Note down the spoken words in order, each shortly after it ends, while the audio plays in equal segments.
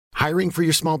Hiring for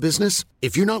your small business?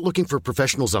 If you're not looking for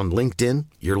professionals on LinkedIn,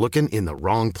 you're looking in the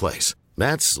wrong place.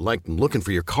 That's like looking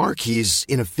for your car keys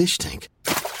in a fish tank.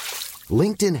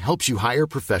 LinkedIn helps you hire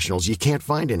professionals you can't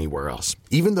find anywhere else,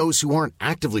 even those who aren't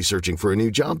actively searching for a new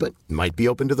job but might be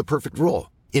open to the perfect role.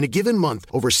 In a given month,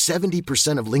 over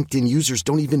 70% of LinkedIn users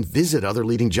don't even visit other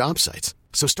leading job sites.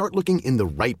 So start looking in the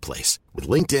right place. With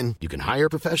LinkedIn, you can hire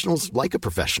professionals like a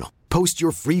professional. Post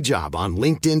your free job on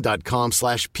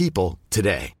linkedin.com/people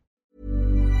today.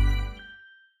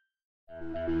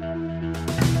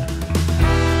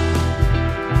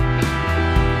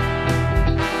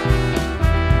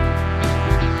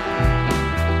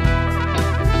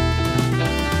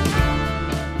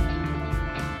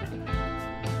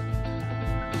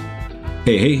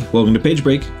 Hey, welcome to Page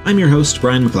Break. I'm your host,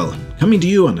 Brian McClellan, coming to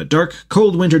you on a dark,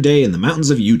 cold winter day in the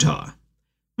mountains of Utah.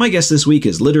 My guest this week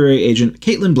is literary agent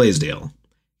Caitlin Blaisdell.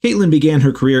 Caitlin began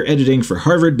her career editing for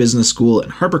Harvard Business School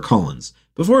and HarperCollins,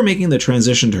 before making the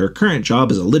transition to her current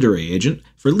job as a literary agent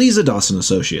for Lisa Dawson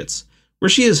Associates, where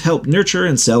she has helped nurture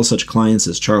and sell such clients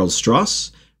as Charles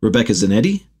Stross, Rebecca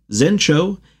Zanetti, Zen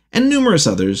Cho, and numerous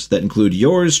others that include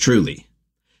yours truly.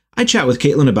 I chat with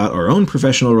Caitlin about our own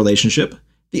professional relationship,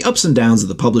 the ups and downs of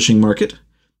the publishing market,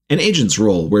 an agent's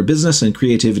role where business and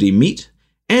creativity meet,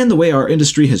 and the way our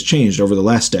industry has changed over the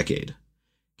last decade.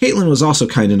 Caitlin was also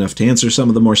kind enough to answer some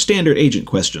of the more standard agent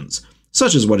questions,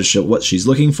 such as what she's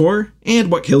looking for, and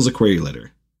what kills a query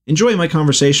letter. Enjoy my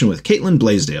conversation with Caitlin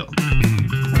Blaisdell.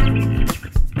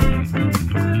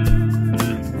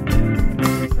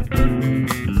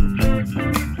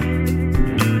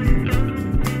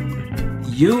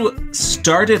 You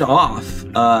started off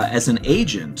as an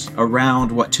agent around,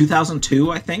 2002,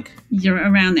 I think? You're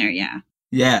around there, yeah.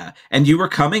 Yeah, and you were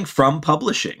coming from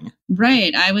publishing.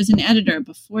 Right, I was an editor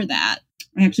before that.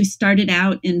 I actually started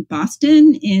out in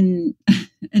Boston in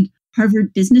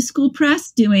Harvard Business School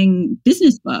Press doing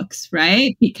business books,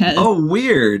 right? Because oh,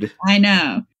 weird. I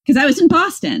know. Because I was in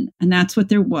Boston, and that's what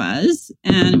there was.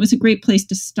 And it was a great place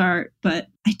to start, but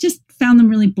I just found them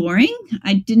really boring.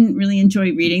 I didn't really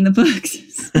enjoy reading the books.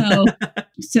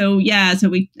 So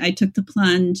I took the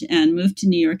plunge and moved to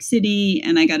New York City,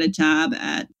 and I got a job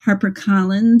at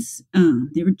HarperCollins.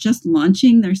 They were just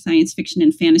launching their science fiction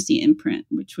and fantasy imprint,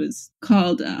 which was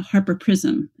called Harper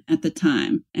Prism at the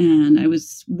time. And I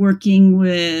was working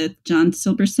with John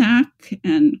Silbersack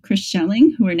and Chris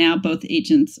Schelling, who are now both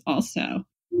agents also.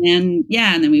 And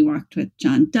then we worked with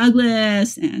John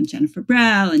Douglas and Jennifer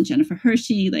Brell and Jennifer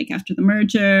Hershey, like after the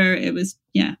merger. It was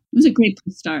a great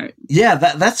place to start. Yeah,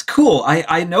 that's cool.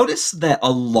 I noticed that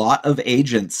a lot of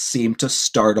agents seem to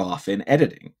start off in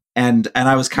editing. And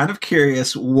I was kind of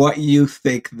curious what you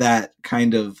think that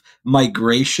kind of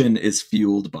migration is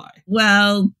fueled by.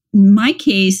 Well, in my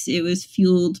case, it was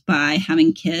fueled by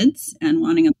having kids and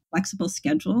wanting a flexible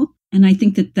schedule. And I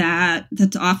think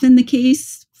that's often the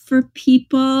case for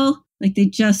people. Like they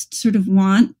just sort of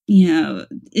want,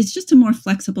 it's just a more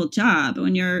flexible job.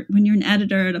 When you're an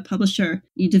editor at a publisher,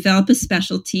 you develop a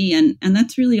specialty and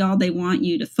that's really all they want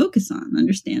you to focus on,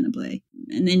 understandably.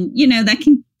 And then, that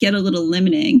can get a little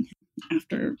limiting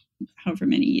after however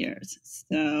many years.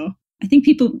 So I think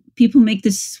people make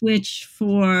this switch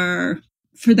for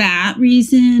that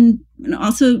reason. And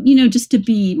also, just to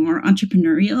be more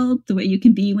entrepreneurial, the way you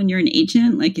can be when you're an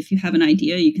agent. Like if you have an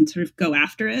idea, you can sort of go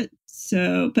after it.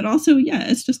 So, but also,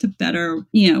 it's just a better,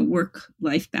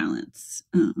 work-life balance.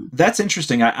 That's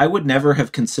interesting. I would never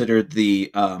have considered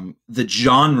the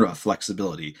genre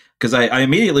flexibility, because I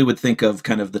immediately would think of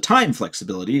kind of the time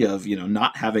flexibility of,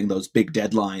 not having those big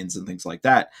deadlines and things like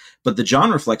that. But the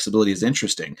genre flexibility is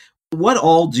interesting. What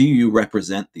all do you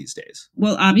represent these days?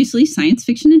 Well, obviously science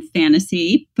fiction and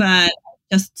fantasy, but I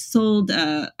just sold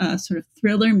a sort of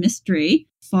thriller mystery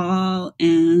fall,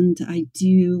 and I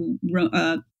do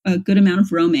a good amount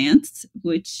of romance,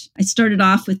 which I started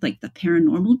off with like the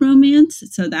paranormal romance.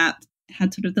 So that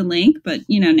had sort of the link, but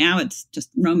now it's just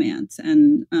romance.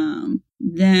 And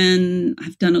then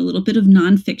I've done a little bit of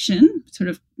nonfiction, sort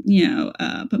of,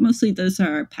 but mostly those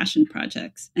are passion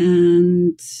projects,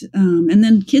 and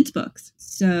then kids books.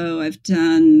 So I've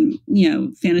done,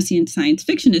 fantasy and science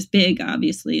fiction is big,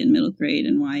 obviously, in middle grade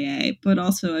and YA, but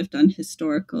also I've done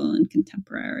historical and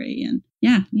contemporary, and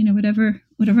whatever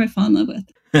I fall in love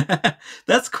with.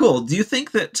 That's cool. Do you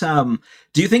think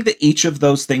that each of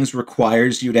those things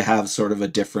requires you to have sort of a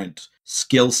different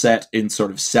skill set in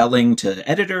sort of selling to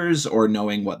editors or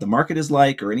knowing what the market is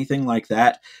like or anything like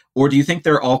that? Or do you think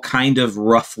they're all kind of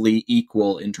roughly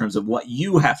equal in terms of what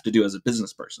you have to do as a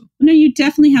business person? No, you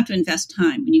definitely have to invest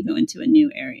time when you go into a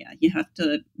new area. You have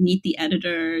to meet the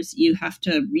editors. You have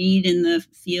to read in the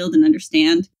field and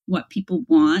understand what people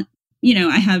want. You know,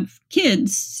 I have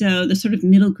kids, so the sort of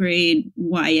middle grade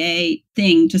YA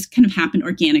thing just kind of happened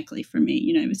organically for me.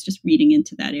 You know, I was just reading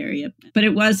into that area. But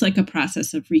it was like a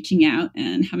process of reaching out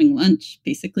and having lunch,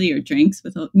 basically, or drinks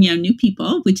with, new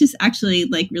people, which is actually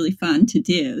like really fun to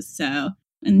do. So,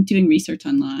 and doing research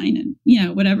online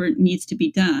and, whatever needs to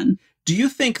be done. Do you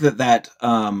think that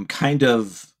kind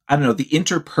of, I don't know, the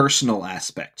interpersonal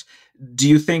aspect, do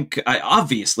you think,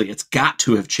 obviously it's got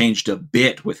to have changed a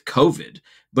bit with COVID,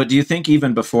 but do you think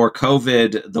even before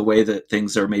COVID, the way that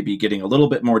things are maybe getting a little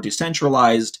bit more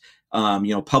decentralized,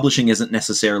 publishing isn't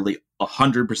necessarily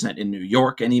 100% in New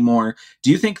York anymore.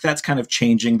 Do you think that's kind of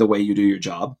changing the way you do your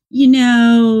job?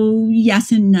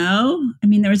 Yes and no. I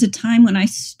mean, there was a time when I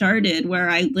started where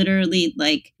I literally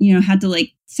had to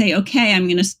say, okay, I'm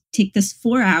going to take this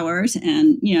 4 hours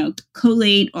and,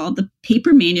 collate all the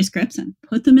paper manuscripts and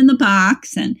put them in the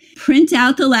box and print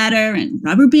out the letter and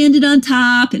rubber band it on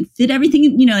top and fit everything,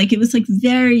 it was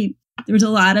there was a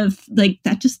lot of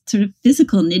that just sort of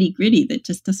physical nitty gritty that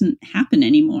just doesn't happen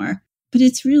anymore. But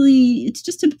it's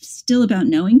just still about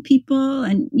knowing people.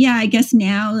 And yeah, I guess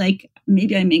now,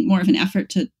 maybe I make more of an effort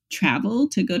to travel,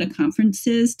 to go to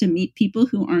conferences, to meet people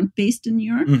who aren't based in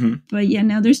New York. Mm-hmm. But yeah,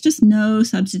 now there's just no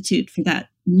substitute for that,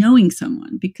 knowing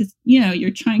someone, because,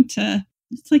 you're trying to,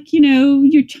 it's like,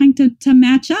 you're trying to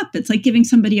match up. It's like giving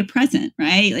somebody a present,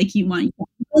 right? Like you want to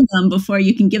know them before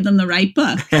you can give them the right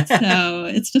book. So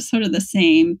it's just sort of the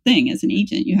same thing as an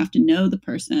agent. You have to know the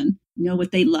person, know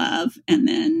what they love, and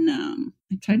then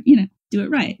try, do it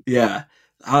right. Yeah.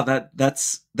 Oh,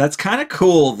 that's kind of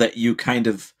cool that you kind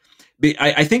of,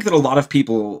 I think that a lot of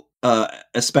people,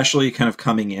 especially kind of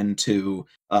coming into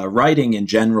writing in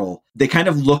general, they kind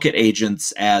of look at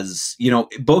agents as,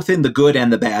 both in the good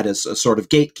and the bad, as a sort of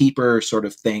gatekeeper sort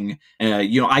of thing.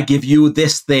 I give you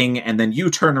this thing and then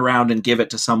you turn around and give it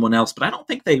to someone else. But I don't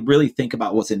think they really think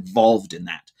about what's involved in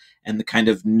that and the kind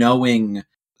of knowing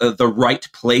the right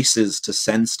places to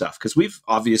send stuff. Because we've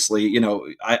obviously,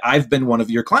 I've been one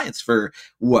of your clients for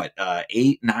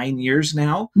 8-9 years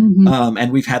now. Mm-hmm.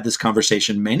 And we've had this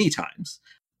conversation many times,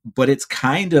 but it's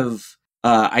kind of,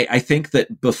 I think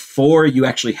that before you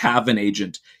actually have an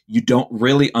agent, you don't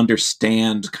really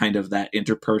understand kind of that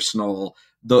interpersonal,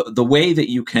 the way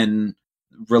that you can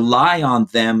rely on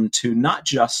them to not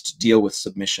just deal with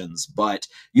submissions, but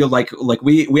we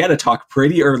had a talk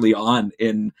pretty early on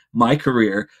in my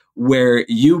career where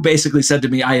you basically said to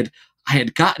me, I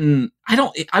had gotten,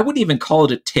 I wouldn't even call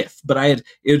it a tiff, but it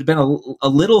had been a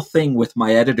little thing with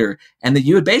my editor, and that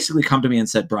you had basically come to me and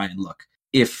said, Brian, look,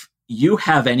 if you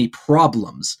have any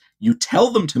problems, you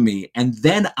tell them to me, and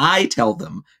then I tell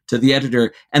them to the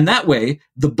editor, and that way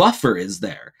the buffer is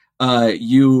there.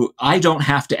 I don't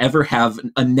have to ever have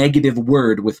a negative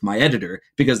word with my editor,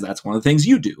 because that's one of the things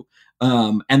you do.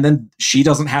 And then she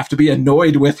doesn't have to be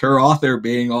annoyed with her author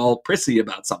being all prissy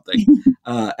about something.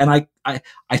 And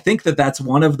I think that that's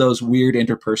one of those weird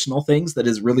interpersonal things that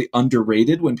is really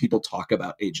underrated when people talk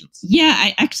about agents. Yeah,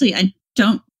 I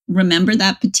don't remember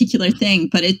that particular thing,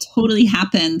 but it totally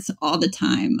happens all the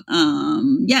time.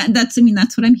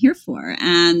 That's what I'm here for.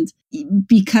 And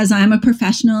because I'm a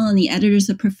professional and the editor's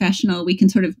a professional, we can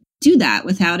sort of do that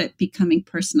without it becoming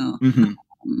personal. Mm-hmm.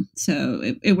 So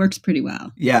it works pretty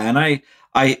well. Yeah. And I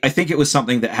think it was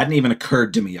something that hadn't even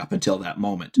occurred to me up until that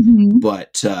moment, Mm-hmm.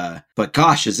 but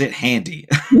gosh, is it handy?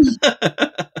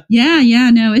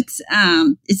 No,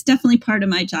 it's definitely part of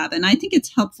my job. And I think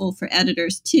it's helpful for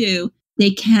editors too.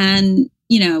 They can,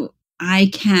 I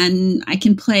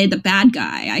can play the bad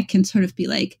guy. I can sort of be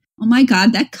like, oh my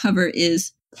God, that cover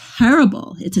is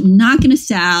terrible. It's not going to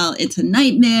sell. It's a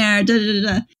nightmare. Da, da, da,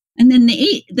 da. And then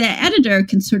the editor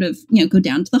can sort of, go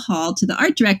down to the hall to the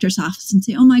art director's office and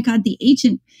say, oh my God, the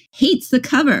agent hates the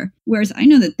cover. Whereas I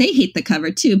know that they hate the cover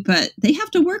too, but they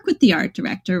have to work with the art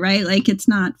director, right? Like it's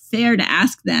not fair to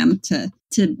ask them to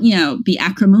be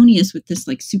acrimonious with this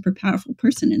like super powerful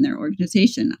person in their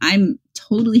organization. I'm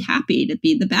totally happy to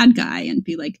be the bad guy and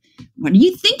be like, what are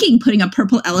you thinking putting a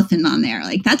purple elephant on there?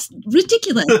 Like, that's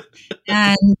ridiculous.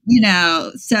 And,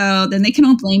 so then they can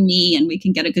all blame me and we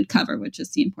can get a good cover, which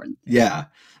is the important thing. Yeah.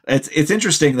 It's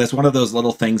interesting. That's one of those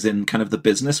little things in kind of the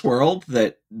business world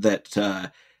that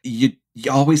you you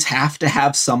always have to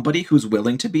have somebody who's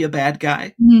willing to be a bad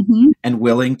guy and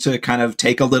willing to kind of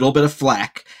take a little bit of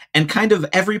flack. And kind of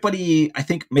everybody, I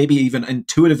think, maybe even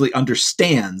intuitively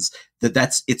understands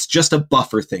that it's just a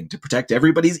buffer thing to protect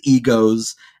everybody's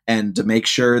egos and to make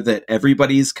sure that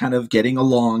everybody's kind of getting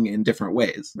along in different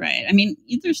ways. Right. I mean,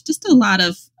 there's just a lot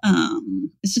of,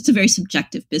 it's just a very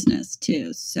subjective business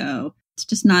too. So it's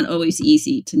just not always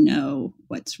easy to know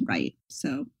what's right.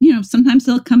 So, sometimes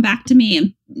they'll come back to me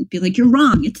and be like, you're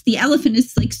wrong. It's the elephant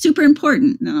is like super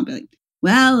important. And I'll be like,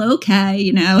 well, okay,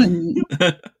 and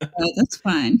that's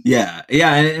fine. Yeah.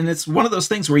 Yeah. And it's one of those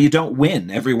things where you don't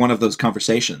win every one of those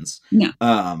conversations. No.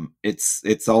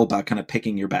 It's all about kind of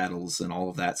picking your battles and all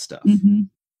of that stuff.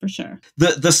 For sure.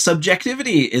 The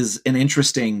subjectivity is an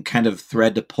interesting kind of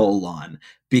thread to pull on,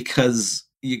 because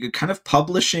you kind of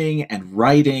publishing and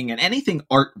writing and anything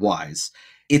art-wise,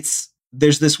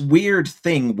 there's this weird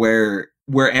thing where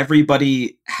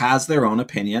everybody has their own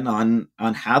opinion on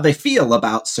how they feel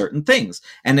about certain things,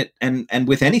 and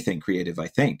with anything creative, I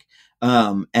think.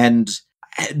 And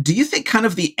do you think kind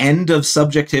of the end of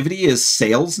subjectivity is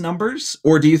sales numbers,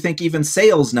 or do you think even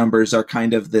sales numbers are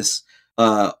kind of this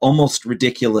almost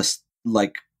ridiculous,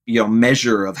 like,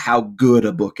 measure of how good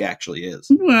a book actually is?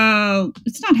 Well,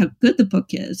 it's not how good the book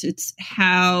is; it's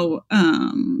how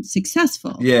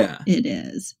successful it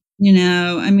is.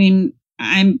 I mean,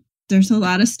 there's a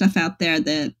lot of stuff out there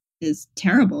that is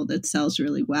terrible that sells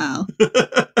really well.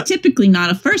 Typically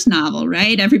not a first novel,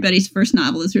 right? Everybody's first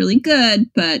novel is really good,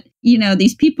 but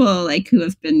these people like who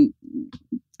have been,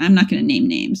 I'm not going to name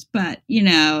names, but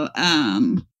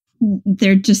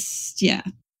they're just,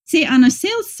 See, on a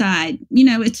sales side,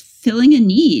 it's filling a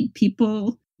need.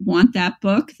 People want that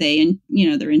book. They're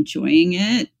enjoying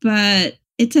it, but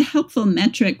it's a helpful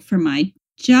metric for my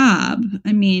job.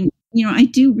 I mean, I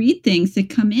do read things that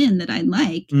come in that I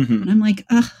like, and I'm like,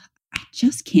 ugh, I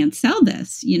just can't sell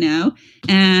this,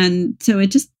 And so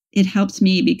it helps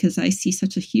me because I see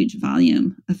such a huge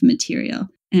volume of material,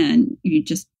 and you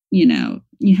just, you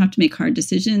have to make hard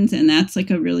decisions. And that's like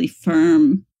a really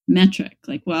firm metric.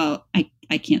 Like, well,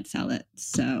 I can't sell it,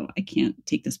 so I can't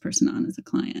take this person on as a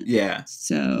client. Yeah.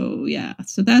 So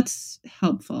that's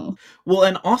helpful. Well,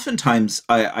 and oftentimes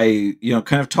I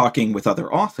kind of talking with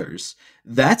other authors,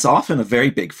 that's often a very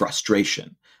big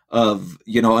frustration of,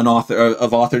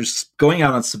 authors going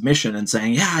out on submission and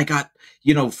saying, yeah, I got,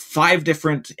 5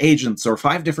 different agents or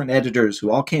 5 different editors who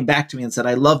all came back to me and said,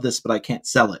 I love this, but I can't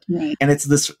sell it. Right. And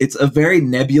it's a very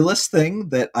nebulous thing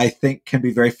that I think can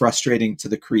be very frustrating to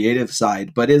the creative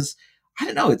side, but I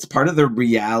don't know, it's part of the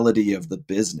reality of the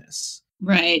business.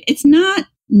 Right. It's not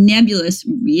nebulous,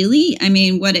 really. I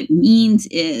mean, what it means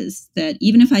is that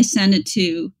even if I send it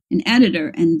to an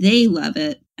editor and they love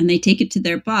it and they take it to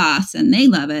their boss and they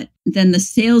love it, then the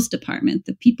sales department,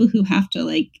 the people who have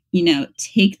to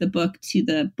take the book to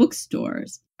the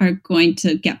bookstores, are going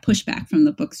to get pushback from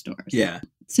the bookstores. Yeah.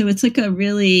 So it's like I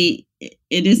know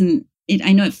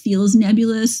it feels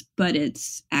nebulous, but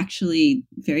it's actually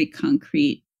very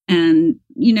concrete. And,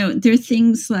 there are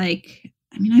things like,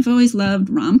 I mean, I've always loved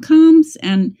rom-coms,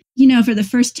 and, for the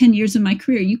first 10 years of my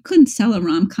career, you couldn't sell a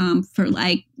rom-com for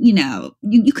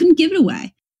you couldn't give it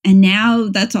away. And now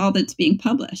that's all that's being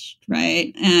published,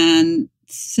 right? And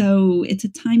so it's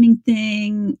a timing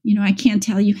thing. I can't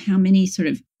tell you how many sort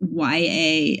of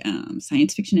YA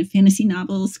science fiction and fantasy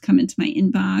novels come into my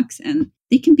inbox, and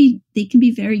they can be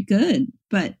very good,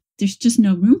 but there's just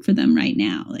no room for them right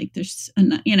now. Like there's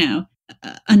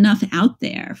enough out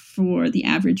there for the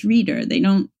average reader. They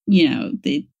don't,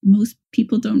 most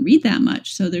people don't read that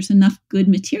much. So there's enough good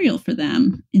material for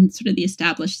them in sort of the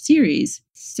established series.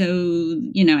 So,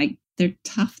 they're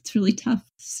tough. It's really tough.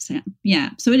 So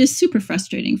it is super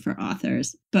frustrating for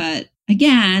authors. But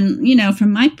again,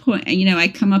 from my point, I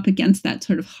come up against that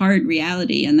sort of hard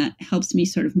reality, and that helps me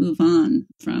sort of move on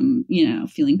from,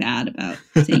 feeling bad about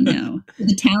saying no to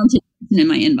the talented person in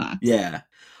my inbox. Yeah.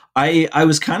 I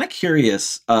was kind of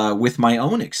curious with my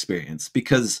own experience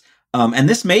because, and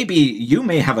this you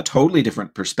may have a totally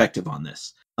different perspective on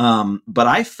this, but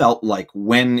I felt like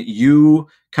when you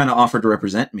kind of offered to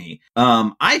represent me,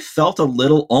 I felt a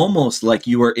little almost like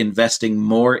you were investing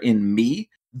more in me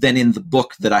than in the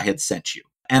book that I had sent you.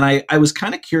 And I was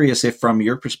kind of curious if from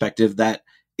your perspective that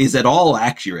is at all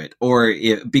accurate, or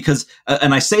because,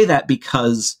 and I say that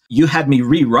because you had me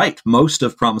rewrite most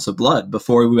of Promise of Blood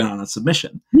before we went on a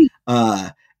submission,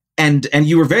 and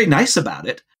you were very nice about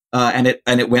it, and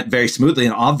it went very smoothly,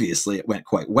 and obviously it went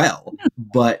quite well.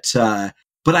 But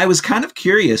I was kind of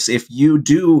curious if you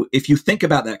think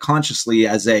about that consciously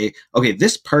as okay,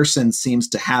 this person seems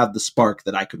to have the spark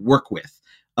that I could work with,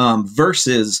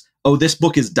 versus oh, this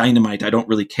book is dynamite. I don't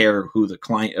really care who the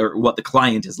client or what the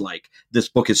client is like. This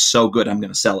book is so good, I'm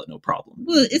going to sell it, no problem.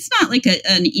 Well, it's not like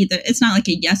an either. It's not like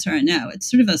a yes or a no. It's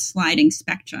sort of a sliding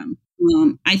spectrum.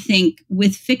 I think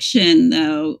with fiction,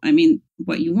 though, I mean,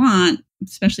 what you want,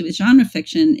 especially with genre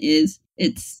fiction, is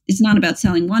it's not about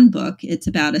selling one book. It's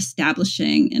about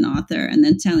establishing an author and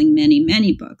then selling many,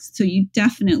 many books. So you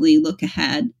definitely look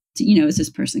ahead to, is this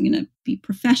person going to be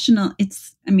professional?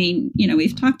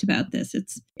 We've talked about this.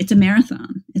 It's a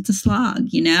marathon. It's a slog,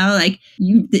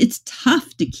 it's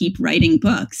tough to keep writing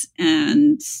books.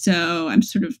 And so I'm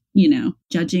sort of,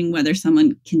 judging whether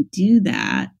someone can do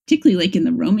that, particularly like in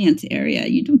the romance area.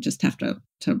 You don't just have to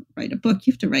write a book.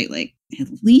 You have to write like at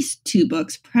least 2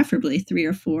 books, preferably 3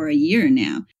 or 4 a year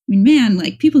now. I mean, man,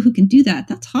 like people who can do that,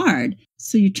 that's hard.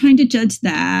 So you're trying to judge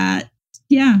that.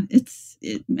 Yeah,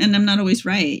 and I'm not always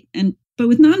right. But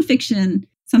with nonfiction,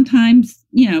 sometimes,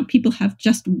 people have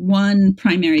just one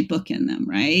primary book in them,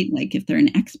 right? Like if they're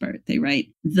an expert, they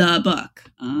write the book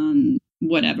on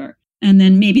whatever. And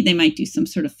then maybe they might do some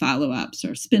sort of follow-ups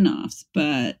or spin-offs.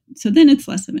 But so then it's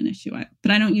less of an issue.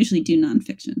 But I don't usually do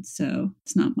nonfiction, so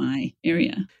it's not my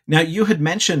area. Now, you had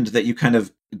mentioned that you kind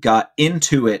of got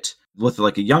into it with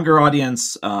like a younger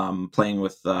audience, playing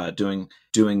with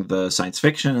doing the science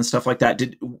fiction and stuff like that.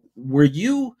 Were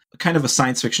you kind of a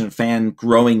science fiction fan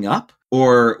growing up,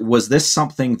 or was this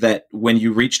something that when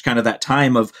you reached kind of that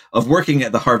time of working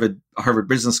at the Harvard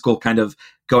Business School, kind of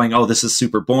going, oh, this is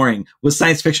super boring? Was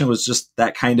science fiction was just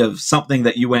that kind of something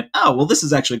that you went, oh, well, this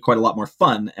is actually quite a lot more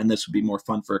fun, and this would be more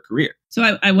fun for a career?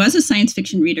 So I was a science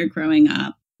fiction reader growing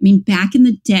up. I mean, back in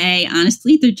the day,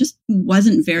 honestly, there just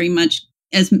wasn't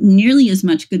nearly as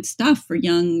much good stuff for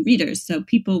young readers. So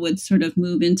people would sort of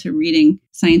move into reading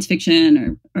science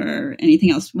fiction or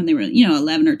anything else when they were,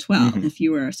 11 or 12, if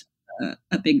you were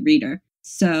a big reader.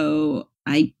 So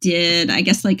I did, I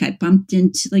guess, like I bumped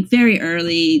into like very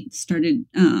early, started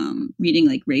reading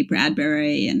like Ray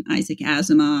Bradbury and Isaac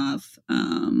Asimov,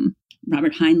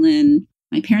 Robert Heinlein.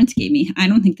 My parents gave me, I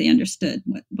don't think they understood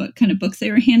what kind of books they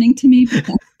were handing to me, but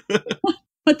that's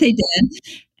what they did.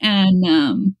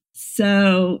 And,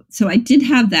 So I did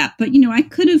have that, but,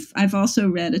 I've also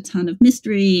read a ton of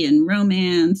mystery and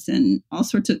romance and all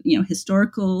sorts of,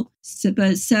 historical. So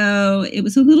it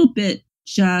was a little bit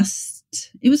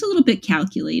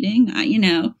calculating.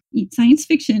 Science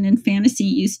fiction and fantasy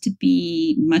used to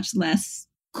be much less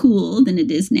cool than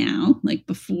it is now. Like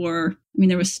before,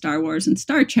 there was Star Wars and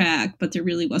Star Trek, but there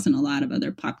really wasn't a lot of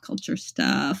other pop culture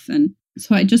stuff. And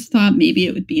so I just thought maybe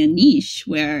it would be a niche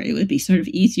where it would be sort of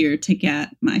easier to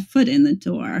get my foot in the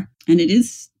door. And it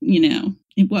is,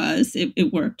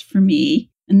 it worked for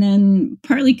me. And then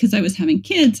partly because I was having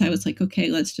kids, I was like, okay,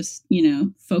 let's just,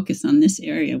 focus on this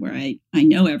area where I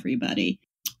know everybody.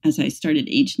 As I started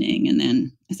aging, and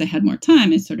then as I had more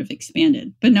time, it sort of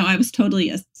expanded. But no, I was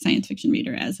totally a science fiction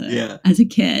reader as a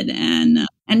kid, and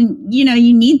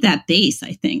you need that base,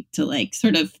 I think, to like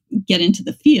sort of get into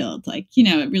the field. Like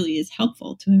it really is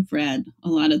helpful to have read a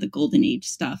lot of the Golden Age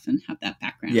stuff and have that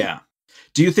background. Yeah.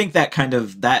 Do you think that kind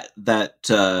of that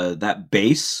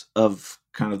base of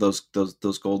kind of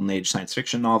those Golden Age science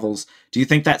fiction novels, do you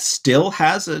think that still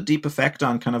has a deep effect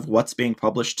on kind of what's being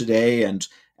published today and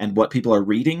what people are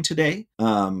reading today?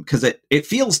 Because it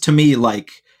feels to me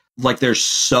like there's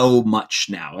so much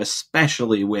now,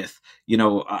 especially with,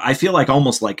 I feel like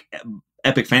almost like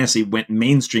epic fantasy went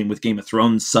mainstream with Game of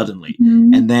Thrones suddenly.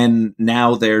 Mm-hmm. And then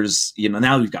now there's,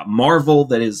 now you've got Marvel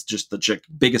that is just the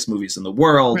biggest movies in the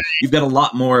world. Right. You've got a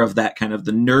lot more of that kind of,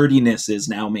 the nerdiness is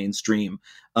now mainstream.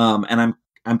 And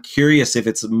I'm curious if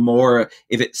it's more,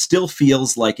 if it still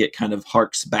feels like it kind of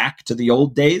harks back to the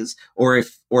old days, or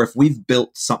if we've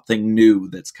built something new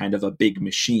that's kind of a big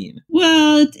machine.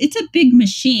 Well, it's a big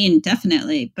machine,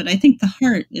 definitely. But I think the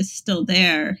heart is still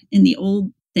there in the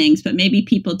old things, but maybe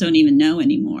people don't even know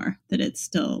anymore that it's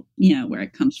still, where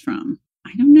it comes from.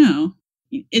 I don't know.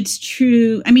 It's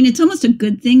true. I mean, it's almost a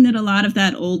good thing that a lot of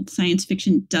that old science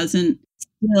fiction doesn't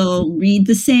still read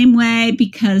the same way,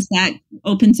 because that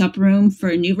opens up room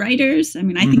for new writers. I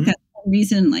mean, I think that's one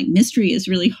reason like mystery is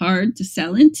really hard to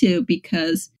sell into,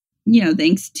 because,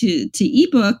 thanks to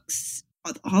ebooks,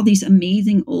 all these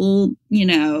amazing old,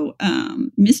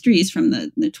 mysteries from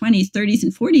the 20s, 30s,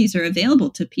 and 40s are available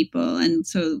to people. And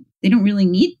so they don't really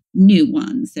need new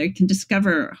ones. They can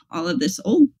discover all of this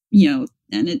old, and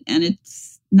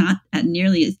it's not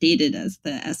nearly as dated as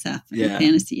the SF and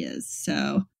fantasy is.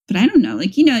 So, but I don't know,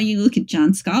 like, you look at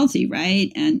John Scalzi,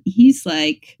 right? And he's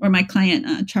like, or my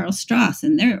client, Charles Stross,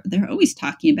 and they're always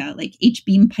talking about like H.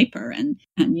 Beam Piper and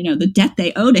the debt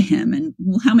they owe to him. And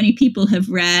how many people have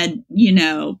read,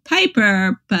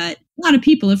 Piper, but lot of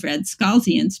people have read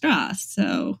Scalzi and Strauss,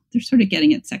 so they're sort of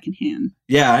getting it secondhand.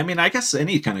 Yeah, I mean, I guess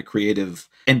any kind of creative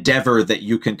endeavor that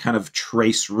you can kind of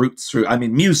trace roots through. I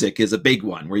mean, music is a big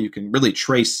one where you can really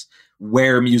trace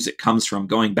where music comes from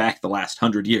going back the last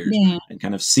 100 years and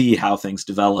kind of see how things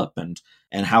develop and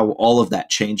how all of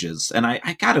that changes. And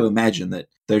I got to imagine that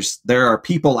there are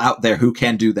people out there who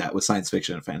can do that with science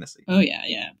fiction and fantasy. Oh, yeah,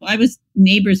 yeah. Well, I was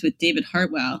neighbors with David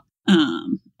Hartwell.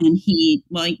 And he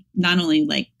not only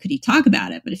could he talk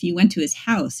about it, but if you went to his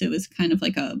house, it was kind of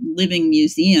like a living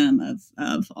museum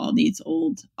of all these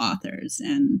old authors.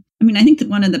 And I mean, I think that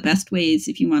one of the best ways,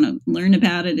 if you want to learn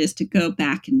about it, is to go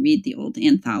back and read the old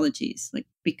anthologies,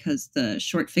 because the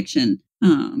short fiction,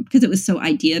 because it was so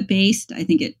idea based, I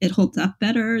think it holds up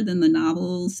better than the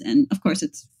novels. And of course,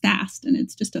 it's fast and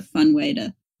it's just a fun way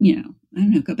to,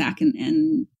 go back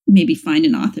and maybe find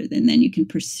an author that then you can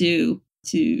pursue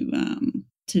to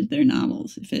their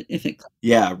novels if it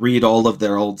read all of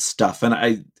their old stuff.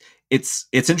 And it's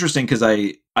interesting because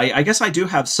I guess I do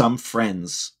have some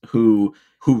friends who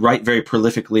write very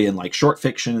prolifically in short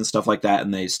fiction and stuff like that,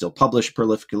 and they still publish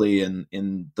prolifically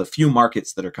in the few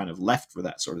markets that are kind of left for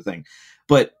that sort of thing.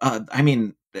 But I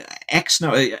mean, X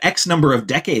number of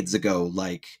decades ago,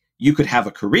 you could have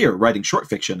a career writing short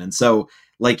fiction, and so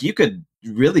you could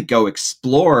really go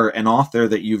explore an author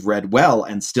that you've read well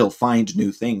and still find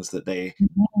new things that they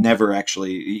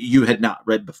you had not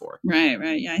read before.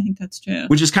 Right. Yeah, I think that's true.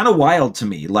 Which is kind of wild to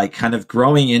me, kind of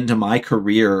growing into my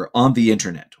career on the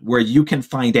internet where you can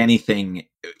find anything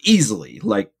easily,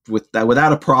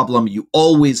 without a problem. You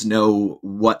always know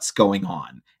what's going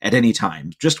on at any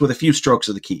time, just with a few strokes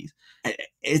of the keys.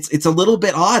 It's a little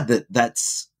bit odd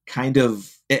that's kind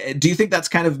of, do you think that's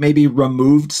kind of maybe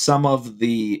removed some of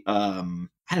the, the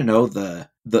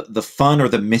fun or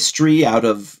the mystery out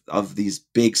of these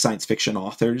big science fiction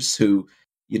authors who,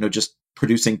 just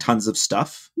producing tons of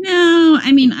stuff? No,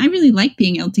 I mean, I really like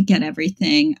being able to get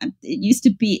everything. It used to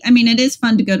be, I mean, it is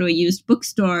fun to go to a used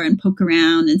bookstore and poke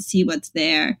around and see what's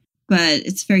there. But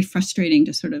it's very frustrating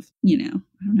to sort of, I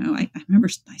don't know. I remember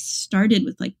I started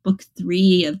with book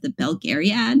 3 of the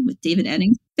Belgariad with David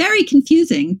Eddings. Very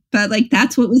confusing, but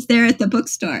that's what was there at the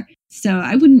bookstore. So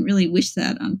I wouldn't really wish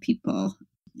that on people.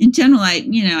 In general, I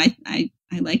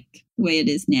like the way it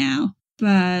is now,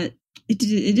 but it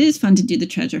is fun to do the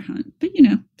treasure hunt. But,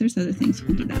 there's other things you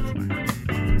can do that for.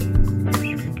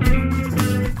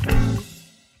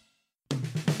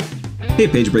 Hey,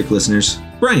 Page Break listeners.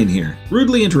 Brian here,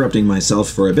 rudely interrupting myself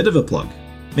for a bit of a plug.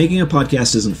 Making a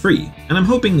podcast isn't free, and I'm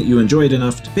hoping that you enjoy it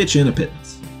enough to pitch in a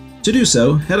pittance. To do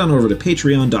so, head on over to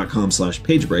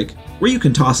patreon.com/pagebreak, where you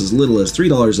can toss as little as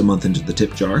 $3 a month into the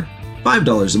tip jar,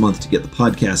 $5 a month to get the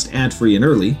podcast ad-free and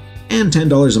early, and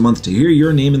 $10 a month to hear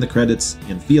your name in the credits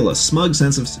and feel a smug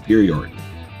sense of superiority.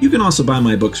 You can also buy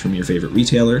my books from your favorite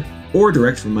retailer, or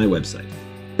direct from my website.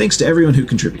 Thanks to everyone who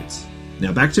contributes.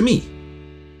 Now back to me.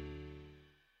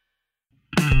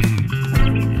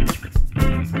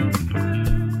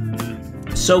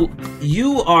 So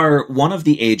you are one of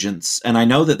the agents, and I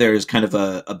know that there is kind of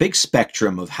a big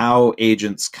spectrum of how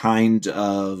agents kind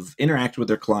of interact with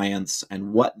their clients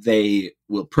and what they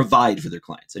will provide for their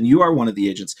clients. And you are one of the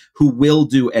agents who will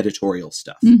do editorial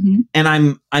stuff. Mm-hmm.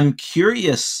 And I'm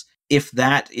curious if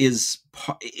that's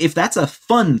a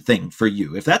fun thing for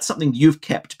you, if that's something you've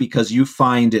kept because you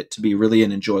find it to be really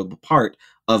an enjoyable part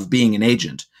of being an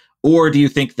agent, or do you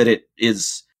think that it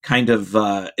is kind of,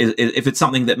 if it's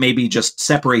something that maybe just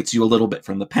separates you a little bit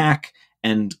from the pack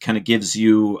and kind of gives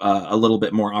you a little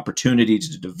bit more opportunity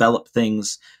to develop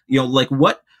things,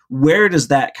 where does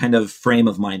that kind of frame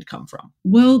of mind come from?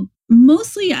 Well,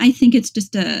 mostly I think it's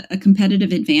just a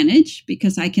competitive advantage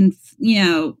because I can,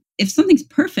 if something's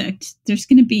perfect, there's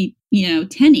going to be,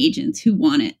 10 agents who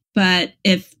want it. But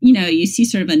if, you see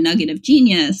sort of a nugget of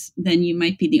genius, then you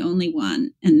might be the only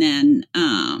one. And then,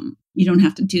 you don't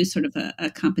have to do sort of a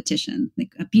competition,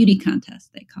 like a beauty contest,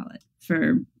 they call it,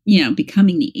 for,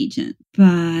 becoming the agent.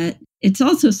 But it's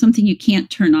also something you can't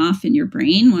turn off in your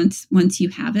brain once you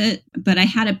have it. But I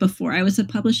had it before I was a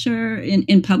publisher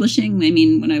in publishing. I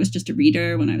mean, when I was just a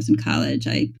reader, when I was in college,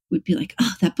 I would be like,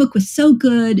 oh, that book was so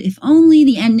good. If only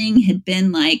the ending had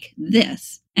been like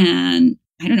this. And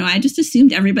I don't know, I just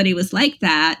assumed everybody was like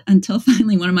that until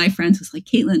finally one of my friends was like,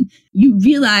 Caitlin, you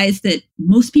realize that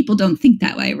most people don't think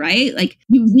that way, right?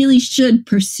 You really should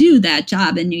pursue that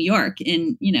job in New York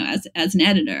as an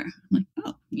editor. I'm like,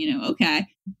 oh, okay.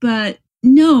 But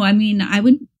no, I mean, I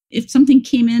would, if something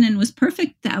came in and was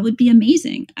perfect, that would be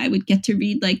amazing. I would get to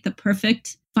read the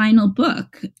perfect final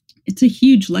book. It's a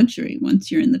huge luxury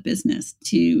once you're in the business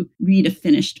to read a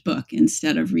finished book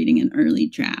instead of reading an early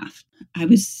draft. I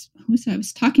was I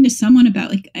was talking to someone about,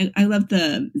 like, I love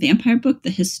the vampire book, The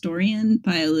Historian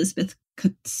by Elizabeth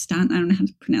Constant. I don't know how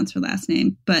to pronounce her last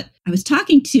name, but I was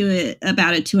talking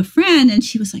about it to a friend, and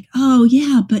she was like, oh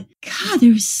yeah, but God,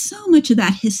 there was so much of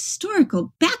that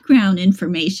historical background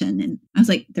information. And I was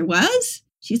like, there was?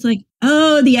 She's like,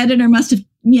 oh, the editor must have,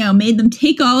 made them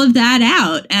take all of that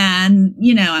out. And,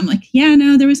 I'm like, yeah,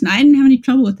 no, I didn't have any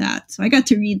trouble with that. So I got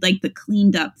to read like the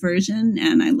cleaned up version,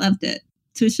 and I loved it.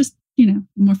 So it's just,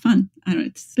 more fun. I don't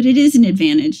know. But it is an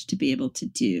advantage to be able to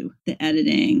do the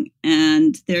editing.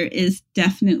 And it is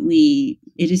definitely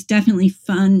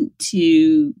fun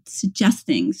to suggest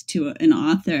things to an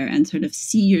author and sort of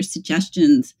see your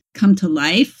suggestions come to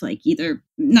life, like either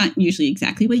not usually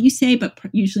exactly what you say, but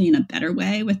usually in a better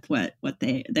way with what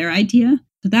their idea.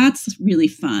 So that's really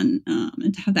fun,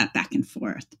 and to have that back and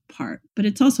forth part. But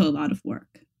it's also a lot of work.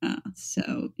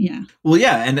 So yeah. Well,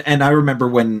 yeah, and I remember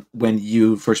when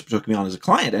you first took me on as a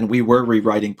client, and we were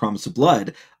rewriting Promise of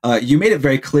Blood. You made it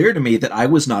very clear to me that I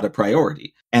was not a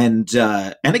priority, and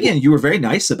again, you were very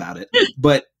nice about it.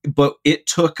 But it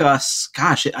took us,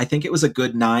 I think it was a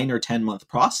good 9 or 10 month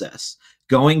process,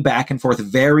 going back and forth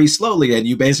very slowly. And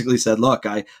you basically said, look,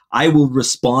 I will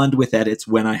respond with edits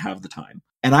when I have the time.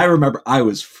 And I remember I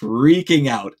was freaking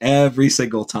out every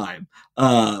single time.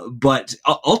 But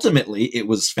ultimately it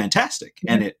was fantastic,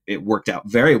 and it worked out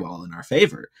very well in our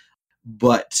favor.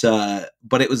 But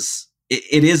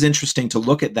it is interesting to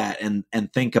look at that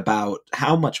and think about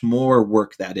how much more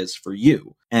work that is for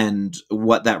you, and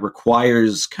what that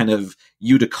requires kind of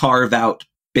you to carve out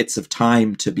bits of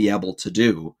time to be able to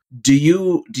do. Do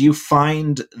you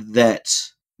find that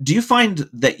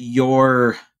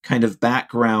your kind of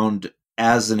background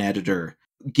as an editor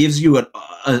gives you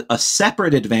a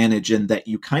separate advantage in that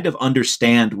you kind of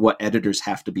understand what editors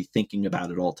have to be thinking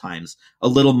about at all times, a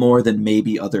little more than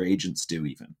maybe other agents do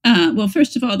even? Well,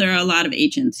 first of all, there are a lot of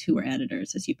agents who are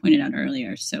editors, as you pointed out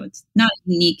earlier. So it's not a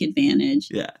unique advantage.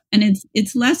 Yeah. And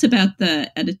it's less about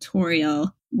the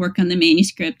editorial work on the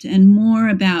manuscript and more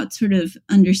about sort of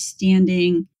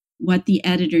understanding what the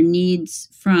editor needs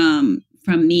from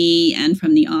me and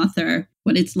from the author,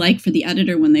 what it's like for the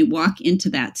editor when they walk into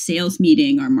that sales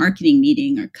meeting or marketing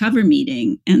meeting or cover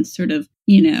meeting, and sort of,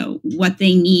 what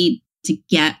they need to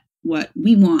get what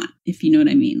we want, if you know what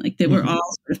I mean. Like, they were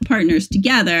all sort of partners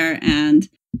together, and,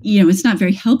 it's not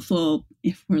very helpful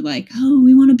if we're like, oh,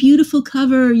 we want a beautiful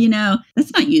cover,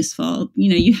 that's not useful.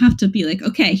 You have to be like,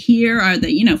 okay, here are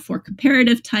the, 4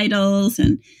 comparative titles,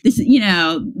 and this,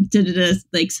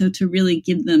 like, so to really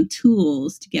give them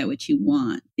tools to get what you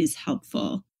want is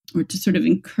helpful. Or to sort of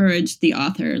encourage the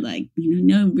author, like,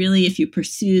 no, really, if you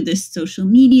pursue this social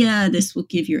media, this will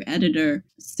give your editor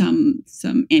some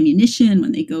ammunition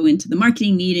when they go into the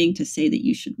marketing meeting to say that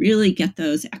you should really get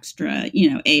those extra,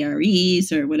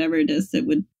 AREs or whatever it is that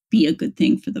would be a good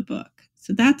thing for the book.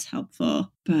 So that's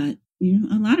helpful. But,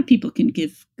 a lot of people can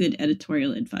give good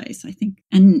editorial advice, I think.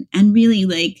 And really,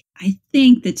 like, I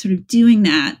think that sort of doing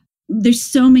that, there's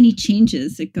so many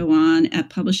changes that go on at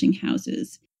publishing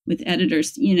houses with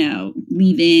editors,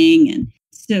 leaving. And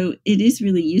so it is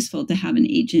really useful to have an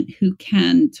agent who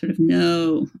can sort of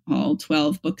know all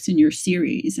 12 books in your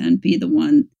series and be the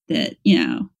one that,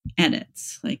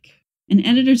 edits. Like, and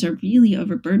editors are really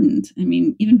overburdened. I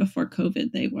mean, even before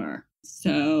COVID, they were.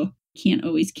 So can't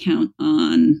always count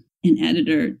on an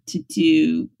editor to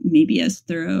do maybe as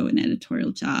thorough an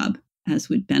editorial job as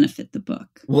would benefit the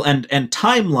book. Well, and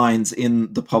timelines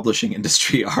in the publishing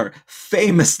industry are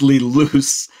famously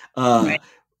loose, right.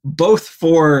 Both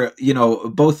for,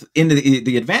 both in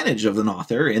the advantage of an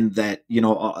author in that,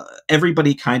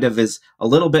 everybody kind of is a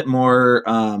little bit more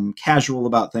casual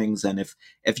about things. And if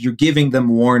you're giving them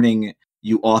warning,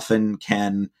 you often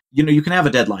can, you can have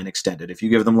a deadline extended. If you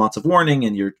give them lots of warning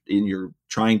and you're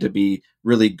trying to be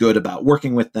really good about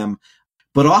working with them,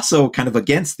 but also kind of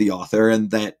against the author,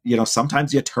 and that,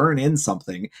 sometimes you turn in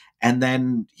something and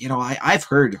then, I've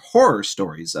heard horror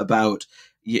stories about,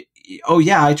 oh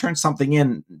yeah, I turned something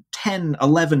in 10,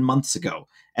 11 months ago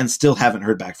and still haven't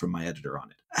heard back from my editor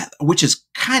on it, which is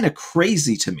kind of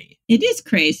crazy to me. It is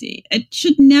crazy. It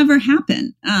should never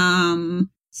happen.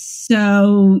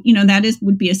 So, that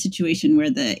would be a situation where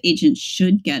the agent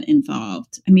should get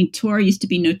involved. I mean, Tor used to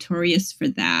be notorious for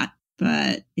that,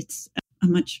 but it's a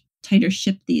much tighter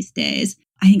ship these days.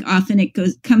 I think often it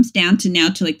comes down to now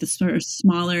to like the sort of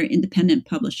smaller independent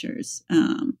publishers.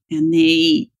 And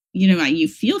they, you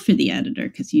feel for the editor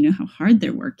because you know how hard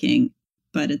they're working.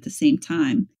 But at the same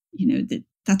time,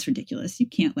 that's ridiculous. You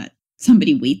can't let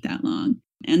somebody wait that long.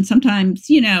 And sometimes,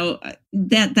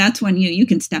 that's when you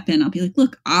can step in. I'll be like,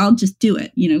 look, I'll just do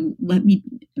it, let me.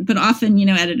 But often,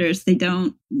 editors, they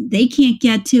can't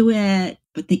get to it,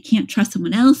 but they can't trust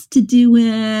someone else to do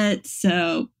it.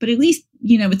 So, but at least,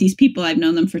 with these people, I've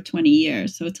known them for 20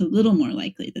 years. So it's a little more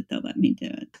likely that they'll let me do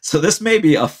it. So this may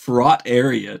be a fraught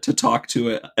area to talk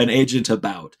to an agent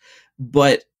about,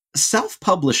 but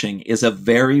self-publishing is a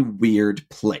very weird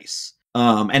place.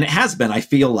 And it has been, I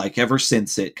feel like, ever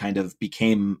since it kind of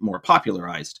became more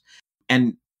popularized.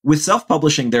 And with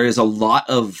self-publishing, there is a lot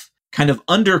of kind of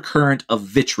undercurrent of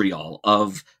vitriol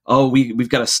of, we've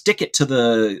got to stick it to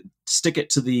the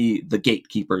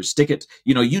gatekeepers,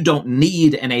 you don't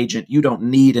need an agent, you don't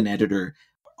need an editor.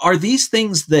 Are these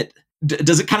things that,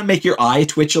 does it kind of make your eye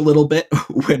twitch a little bit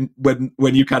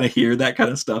when you kind of hear that kind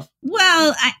of stuff?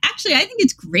 Well, I think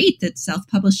it's great that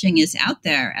self-publishing is out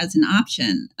there as an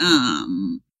option.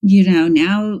 Now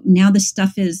the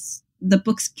stuff is, the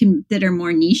books that are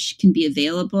more niche can be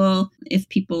available if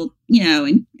people,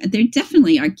 and there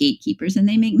definitely are gatekeepers and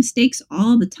they make mistakes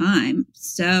all the time.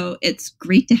 So it's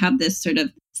great to have this sort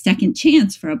of second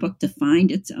chance for a book to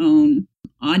find its own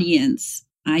audience.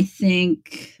 I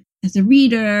think as a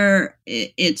reader,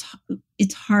 it's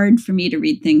hard for me to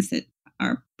read things that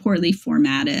are poorly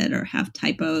formatted or have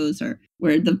typos or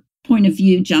where the point of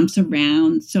view jumps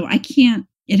around. So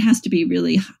it has to be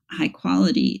really high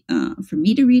quality for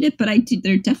me to read it. But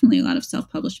there are definitely a lot of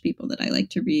self-published people that I like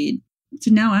to read.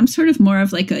 So now I'm sort of more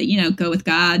of like a, go with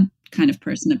God kind of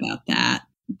person about that.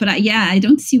 But I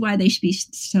don't see why they should be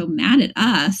so mad at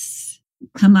us,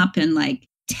 come up and like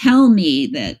tell me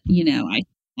that,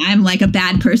 I'm like a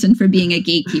bad person for being a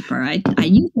gatekeeper. I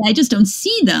just don't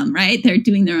see them, right? They're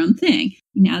doing their own thing.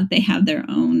 Now that they have their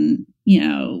own,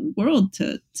 world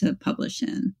to publish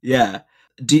in. Yeah.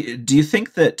 Do you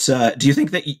think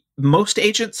that most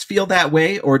agents feel that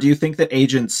way, or do you think that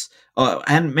agents,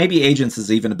 and maybe agents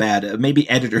is even bad, maybe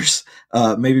editors,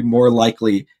 maybe more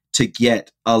likely to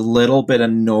get a little bit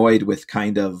annoyed with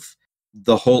kind of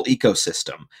the whole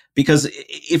ecosystem? Because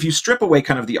if you strip away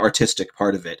kind of the artistic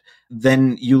part of it,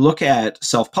 then you look at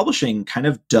self-publishing kind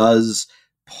of does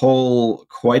pull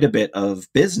quite a bit of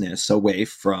business away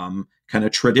from kind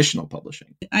of traditional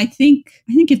publishing. I think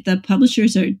if the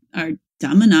publishers are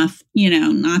dumb enough,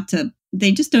 not to,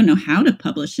 they just don't know how to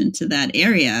publish into that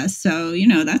area. So,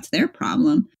 that's their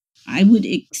problem. I would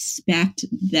expect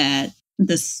that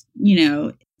this,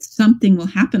 something will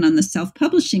happen on the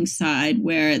self-publishing side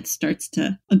where it starts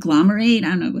to agglomerate. I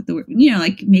don't know what the word,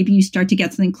 like maybe you start to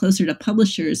get something closer to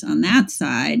publishers on that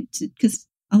side, because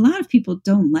a lot of people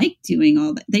don't like doing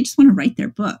all that. They just want to write their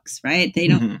books, right? They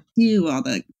don't do all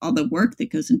the work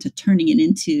that goes into turning it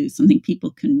into something people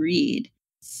can read.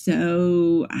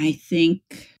 So I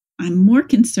think I'm more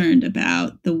concerned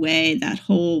about the way that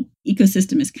whole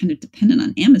ecosystem is kind of dependent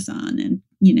on Amazon and,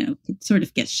 it sort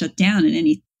of gets shut down at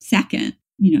any second.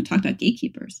 Talk about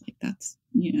gatekeepers, like that's,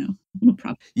 a little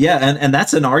problem. Yeah. And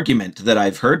that's an argument that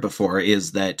I've heard before,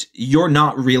 is that you're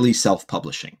not really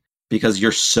self-publishing because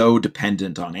you're so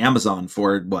dependent on Amazon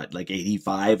for like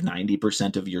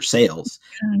 85-90% of your sales,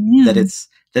 that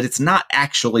it's not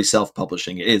actually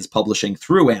self-publishing. It is publishing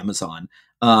through Amazon.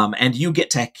 And you get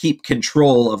to keep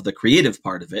control of the creative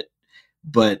part of it,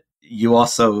 but you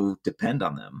also depend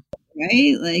on them.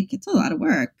 Right? Like it's a lot of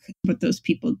work what those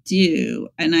people do.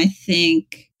 And I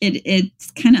think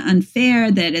it's kind of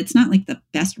unfair that it's not like the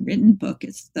best written book.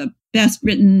 It's the best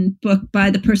written book by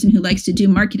the person who likes to do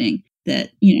marketing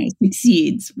that,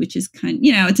 succeeds, which is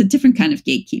it's a different kind of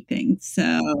gatekeeping.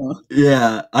 So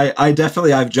yeah,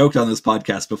 I've joked on this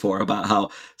podcast before about how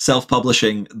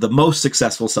self-publishing, the most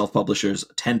successful self-publishers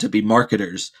tend to be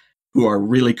marketers who are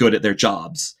really good at their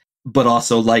jobs, but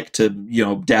also like to,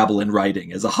 dabble in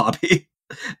writing as a hobby.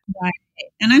 Right.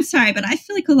 And I'm sorry, but I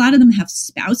feel like a lot of them have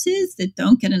spouses that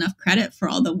don't get enough credit for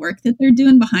all the work that they're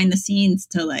doing behind the scenes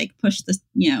to like push the,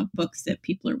 books that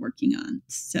people are working on.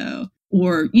 So,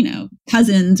 or,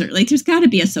 cousins, or like there's got to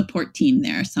be a support team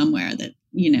there somewhere that,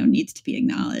 needs to be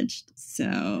acknowledged.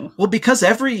 So, well, because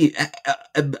every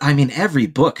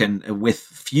book, and with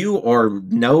few or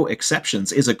no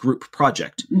exceptions, is a group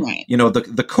project. Right.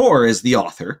 The core is the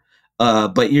author.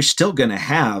 But you're still going to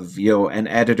have, an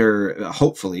editor,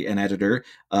 hopefully an editor,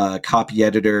 copy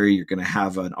editor. You're going to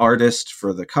have an artist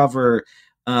for the cover.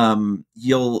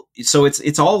 So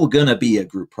it's all going to be a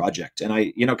group project.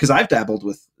 And because I've dabbled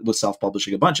with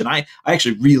self-publishing a bunch, and I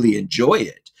actually really enjoy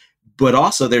it. But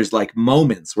also there's like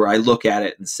moments where I look at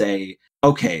it and say,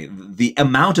 okay, the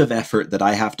amount of effort that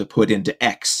I have to put into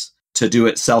X to do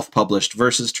it self-published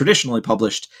versus traditionally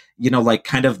published, like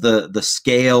kind of the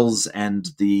scales and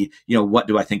the, what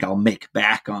do I think I'll make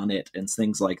back on it and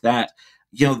things like that,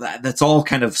 that's all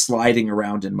kind of sliding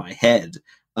around in my head.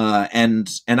 And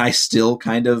I still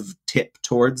kind of tip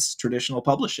towards traditional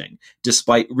publishing,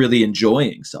 despite really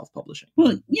enjoying self-publishing.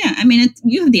 Well, yeah, I mean,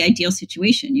 you have the ideal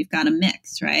situation. You've got a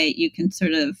mix, right? You can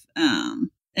sort of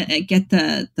get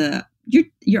the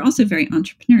you're also very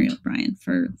entrepreneurial, Brian,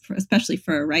 for especially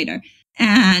for a writer,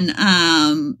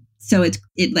 and so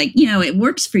it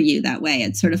works for you that way.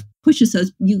 It sort of pushes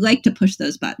those. You like to push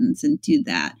those buttons and do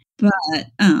that, but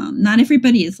not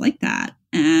everybody is like that.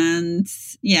 And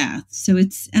yeah, so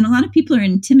and a lot of people are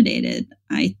intimidated,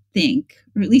 I think,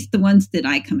 or at least the ones that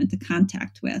I come into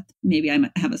contact with. Maybe I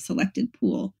might have a selected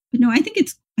pool, but no, I think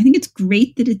it's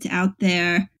great that it's out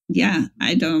there. Yeah,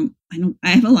 I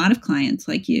have a lot of clients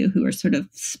like you who are sort of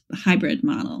hybrid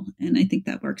model, and I think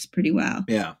that works pretty well.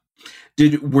 Yeah.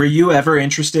 Were you ever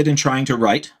interested in trying to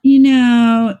write?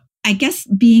 I guess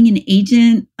being an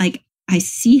agent, I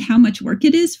see how much work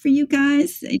it is for you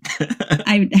guys.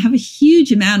 I have a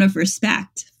huge amount of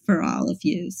respect for all of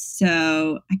you.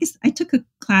 So I guess I took a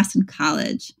class in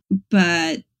college,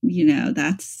 but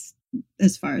that's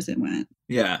as far as it went.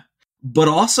 Yeah. But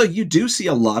also you do see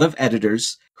a lot of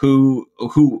editors who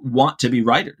want to be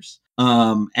writers.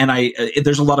 And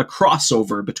there's a lot of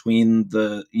crossover between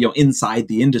the, inside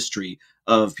the industry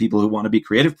of people who want to be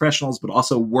creative professionals, but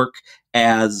also work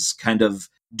as kind of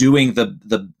doing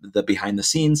the behind the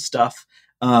scenes stuff.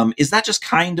 Is that just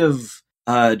kind of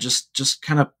just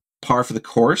kind of par for the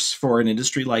course for an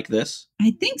industry like this?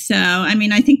 I think so. I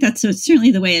mean, I think that's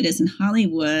certainly the way it is in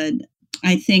Hollywood.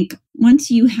 I think once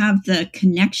you have the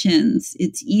connections,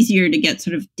 it's easier to get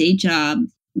sort of day job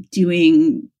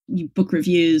doing book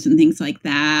reviews and things like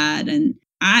that. And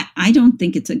I don't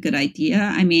think it's a good idea.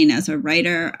 I mean, as a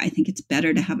writer, I think it's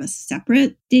better to have a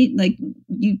separate date. Like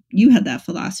you had that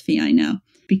philosophy, I know,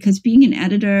 because being an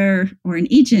editor or an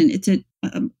agent, it's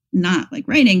not like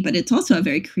writing, but it's also a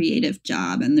very creative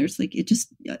job. And there's it just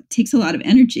takes a lot of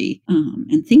energy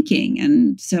and thinking.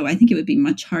 And so I think it would be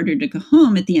much harder to go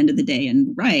home at the end of the day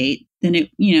and write than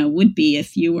it, would be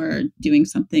if you were doing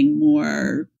something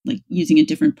more like using a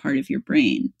different part of your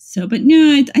brain. So, but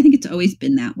no, I think it's always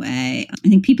been that way. I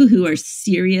think people who are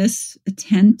serious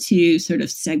tend to sort of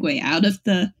segue out of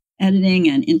the editing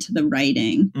and into the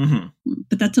writing. Mm-hmm.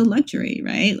 But that's a luxury,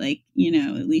 right?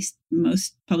 At least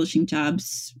most publishing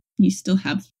jobs, you still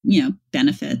have,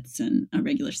 benefits and a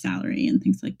regular salary and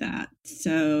things like that.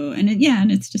 So, and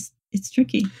it's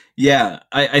tricky. Yeah.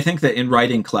 I think that in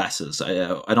writing classes,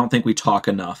 I don't think we talk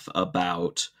enough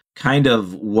about kind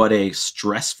of what a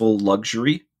stressful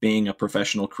luxury being a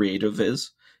professional creative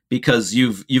is, because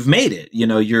you've made it,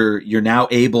 you're now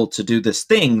able to do this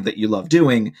thing that you love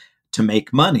doing, to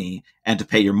make money and to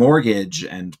pay your mortgage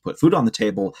and put food on the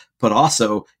table. But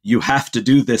also you have to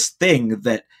do this thing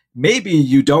that maybe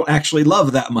you don't actually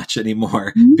love that much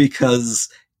anymore, mm-hmm. because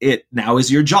it now is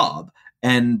your job.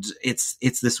 And it's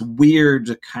this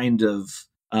weird kind of,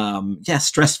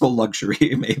 stressful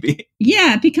luxury, maybe.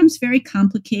 Yeah, it becomes very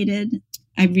complicated.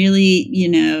 I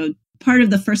really, part of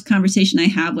the first conversation I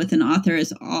have with an author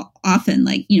is often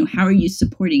how are you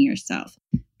supporting yourself?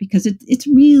 Because it's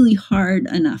really hard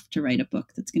enough to write a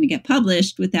book that's going to get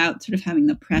published without sort of having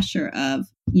the pressure of,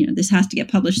 this has to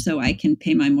get published so I can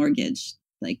pay my mortgage.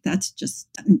 That's just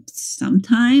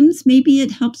sometimes maybe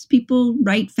it helps people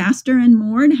write faster and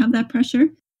more to have that pressure.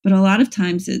 But a lot of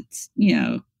times it's,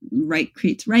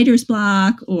 creates writer's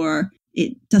block, or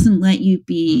it doesn't let you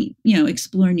be,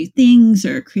 explore new things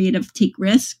or take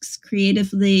risks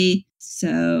creatively.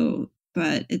 So,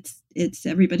 but it's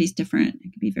everybody's different.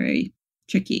 It can be very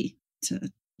tricky to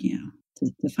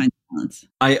find balance.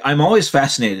 I'm always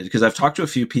fascinated because I've talked to a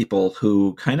few people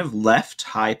who kind of left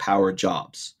high-powered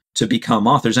jobs to become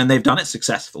authors, and they've done it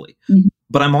successfully. Mm-hmm.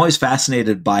 But I'm always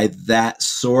fascinated by that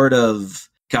sort of,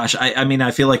 I mean,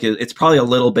 I feel like it's probably a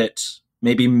little bit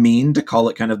maybe mean to call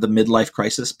it kind of the midlife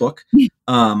crisis book.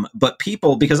 But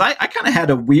people, because I kind of had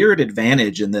a weird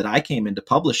advantage in that I came into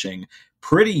publishing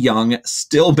pretty young,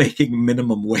 still making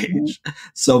minimum wage. Mm-hmm.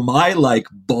 So my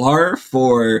bar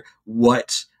for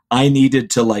what I needed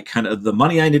to kind of the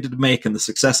money I needed to make and the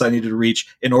success I needed to reach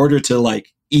in order to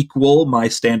equal my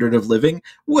standard of living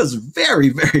was very,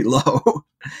 very low.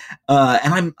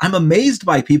 And I'm amazed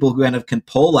by people who kind of can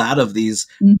pull out of these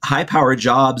high power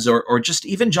jobs or just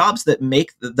even jobs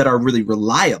that are really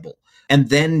reliable and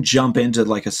then jump into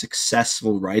a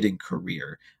successful writing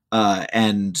career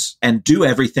and do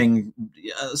everything.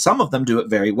 Some of them do it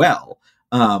very well.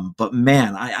 But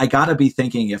man, I gotta be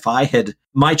thinking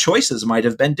my choices might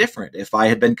have been different. If I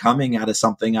had been coming out of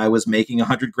something, I was making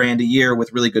 $100,000 a year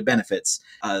with really good benefits,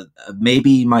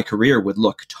 maybe my career would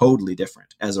look totally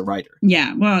different as a writer.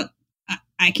 Yeah, well,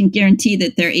 I can guarantee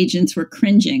that their agents were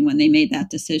cringing when they made that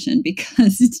decision,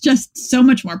 because it's just so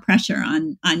much more pressure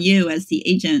on you as the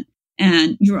agent,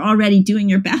 and you're already doing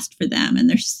your best for them. And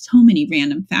there's so many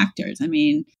random factors. I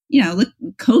mean, look,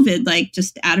 COVID, like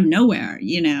just out of nowhere,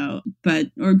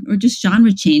 but, or just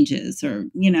genre changes, or,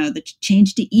 the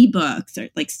change to ebooks, or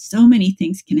like so many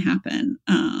things can happen.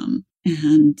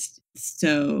 And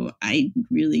so I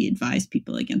really advise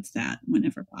people against that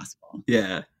whenever possible.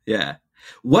 Yeah. Yeah.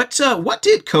 What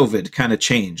did COVID kind of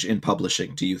change in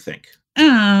publishing, do you think?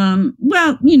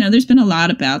 Well, there's been a lot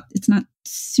about, it's not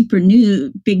super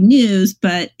big news,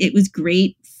 but it was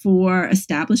great for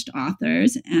established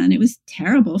authors, and it was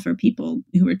terrible for people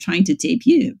who were trying to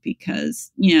debut, because,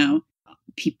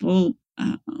 people,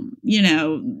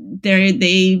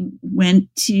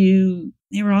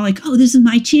 they were all like, oh, this is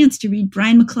my chance to read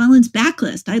Brian McClellan's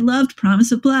backlist. I loved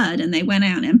Promise of Blood. And they went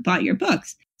out and bought your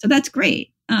books. So that's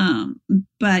great.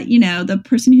 But, the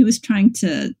person who was trying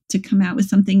to come out with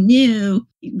something new,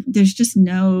 there's just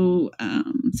no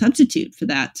substitute for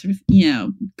that sort of,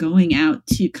 going out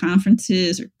to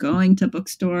conferences or going to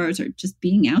bookstores or just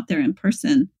being out there in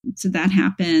person. So that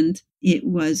happened. It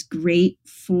was great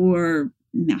for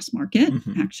mass market,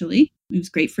 actually. It was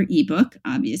great for ebook,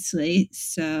 obviously.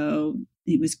 So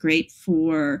it was great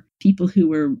for people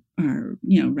who are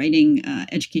writing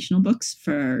educational books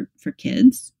for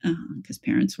kids, because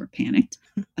parents were panicked.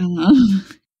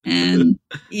 And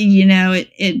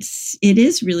it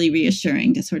is really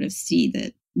reassuring to sort of see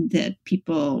that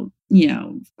people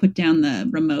put down the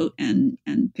remote and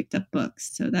picked up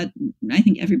books. So that, I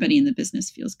think everybody in the business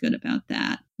feels good about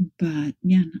that. But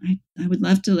yeah, I would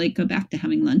love to go back to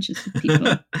having lunches with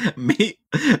people.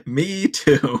 Me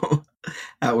too.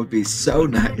 That would be so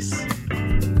nice.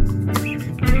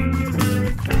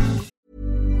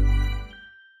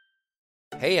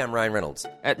 Hey, I'm Ryan Reynolds.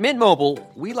 At Mint Mobile,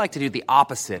 we like to do the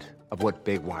opposite of what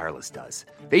Big Wireless does.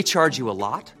 They charge you a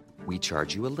lot. We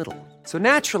charge you a little. So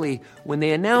naturally, when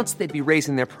they announced they'd be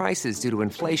raising their prices due to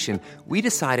inflation, we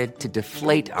decided to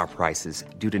deflate our prices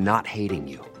due to not hating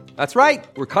you. That's right.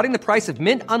 We're cutting the price of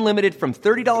Mint Unlimited from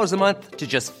 $30 a month to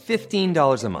just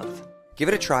 $15 a month. Give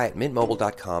it a try at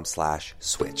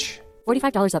mintmobile.com/switch.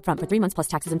 $45 up front for 3 months plus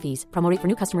taxes and fees. Promo rate for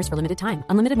new customers for limited time.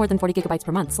 Unlimited more than 40 gigabytes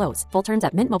per month slows. Full terms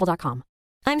at mintmobile.com.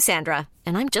 I'm Sandra,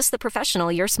 and I'm just the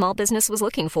professional your small business was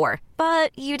looking for.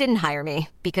 But you didn't hire me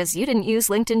because you didn't use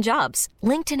LinkedIn Jobs.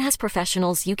 LinkedIn has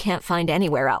professionals you can't find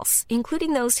anywhere else,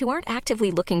 including those who aren't actively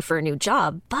looking for a new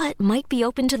job, but might be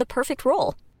open to the perfect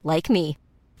role, like me.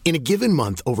 In a given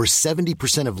month, over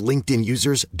 70% of LinkedIn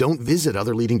users don't visit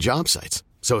other leading job sites.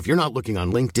 So if you're not looking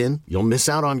on LinkedIn, you'll miss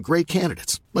out on great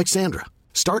candidates like Sandra.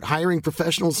 Start hiring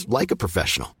professionals like a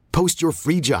professional. Post your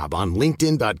free job on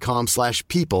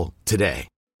linkedin.com/people today.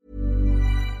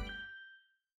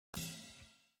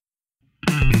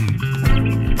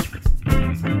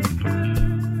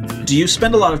 Do you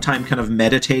spend a lot of time kind of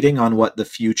meditating on what the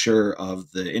future of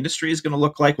the industry is going to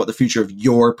look like, what the future of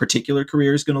your particular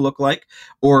career is going to look like?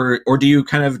 Or do you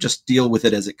kind of just deal with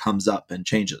it as it comes up and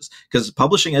changes? Because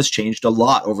publishing has changed a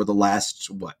lot over the last,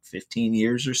 15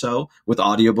 years or so, with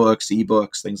audiobooks,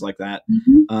 ebooks, things like that.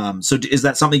 So is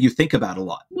that something you think about a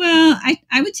lot? Well,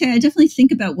 I would say I definitely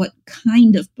think about what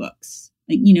kind of books,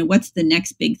 what's the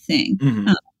next big thing?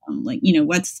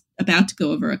 What's about to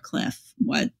go over a cliff?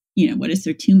 What is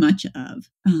there too much of?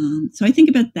 So I think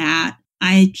about that.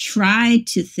 I try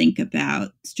to think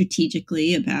about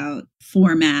strategically about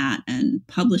format and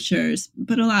publishers,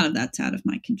 but a lot of that's out of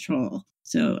my control.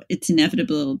 So it's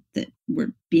inevitable that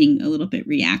we're being a little bit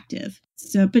reactive.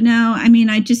 So, but no,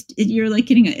 you're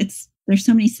there's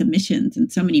so many submissions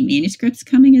and so many manuscripts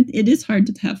coming. It is hard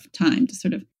to have time to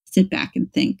sort of sit back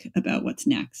and think about what's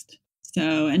next.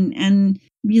 So, and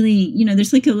really,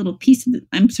 there's a little piece of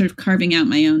I'm sort of carving out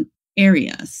my own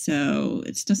area. So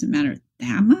it doesn't matter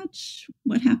that much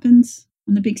what happens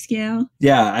on the big scale.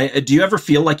 Yeah. Do you ever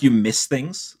feel like you miss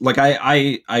things? Like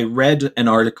I read an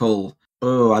article,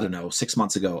 6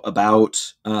 months ago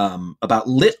about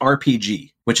lit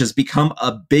RPG, which has become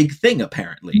a big thing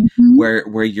apparently,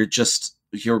 where you're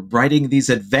writing these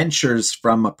adventures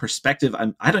from a perspective.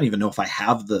 I don't even know if I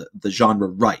have the genre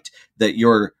right, that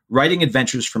you're writing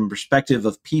adventures from perspective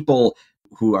of people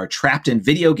who are trapped in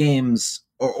video games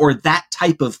or that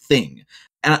type of thing.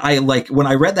 And I like when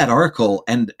I read that article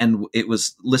and it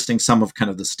was listing some of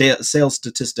kind of the sales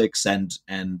statistics and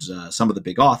some of the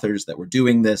big authors that were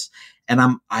doing this. And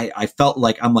I felt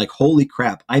like, I'm like, holy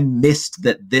crap, I missed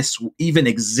that this even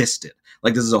existed.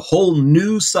 Like this is a whole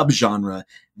new subgenre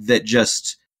that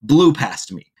just blew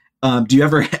past me. Do you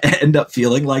ever end up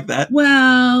feeling like that?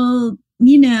 Well,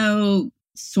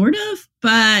 sort of,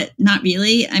 but not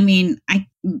really. I mean,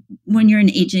 when you're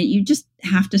an agent, you just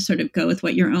have to sort of go with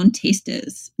what your own taste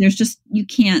is.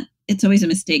 It's always a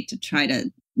mistake to try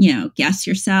to, guess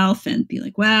yourself and be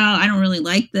like, well, I don't really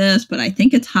like this, but I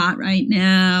think it's hot right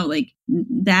now. Like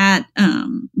that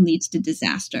leads to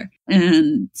disaster.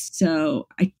 And so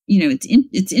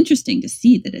it's interesting to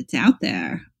see that it's out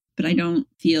there, but I don't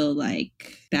feel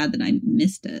like bad that I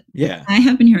missed it. Yeah. I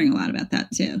have been hearing a lot about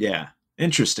that too. Yeah.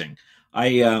 Interesting.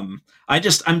 I'm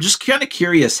just kind of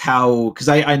curious how, because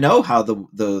I know how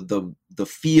the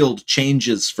field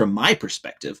changes from my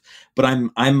perspective, but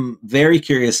I'm very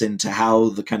curious into how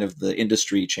the kind of the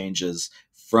industry changes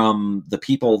from the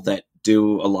people that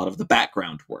do a lot of the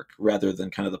background work rather than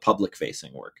kind of the public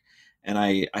facing work. And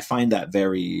I find that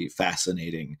very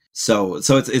fascinating. So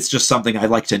it's just something I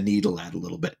like to needle at a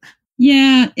little bit.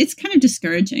 Yeah, it's kind of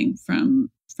discouraging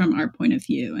from our point of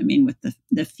view. I mean, with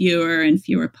the fewer and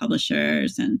fewer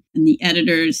publishers and the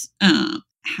editors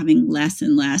having less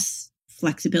and less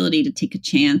flexibility to take a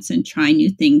chance and try new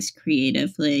things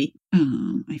creatively,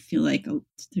 I feel like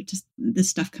this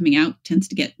stuff coming out tends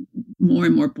to get more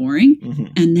and more boring. Mm-hmm.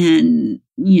 And then,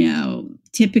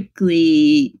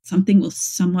 typically something will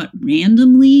somewhat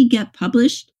randomly get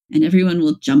published and everyone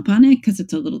will jump on it because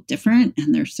it's a little different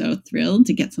and they're so thrilled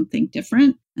to get something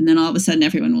different. And then all of a sudden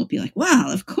everyone will be like, wow,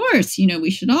 of course,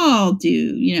 we should all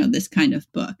do, this kind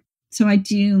of book. So I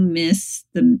do miss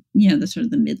the sort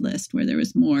of the mid-list where there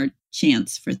was more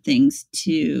chance for things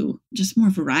just more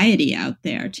variety out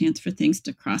there, chance for things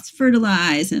to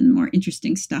cross-fertilize and more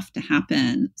interesting stuff to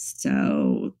happen.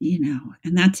 So,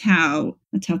 and that's how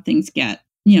things get,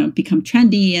 become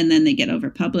trendy and then they get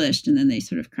overpublished and then they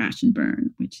sort of crash and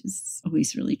burn, which is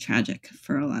always really tragic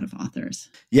for a lot of authors.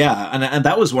 Yeah. And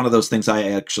that was one of those things I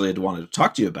actually had wanted to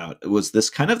talk to you about. It was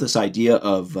this idea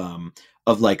of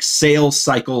like sales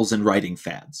cycles and writing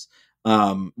fads.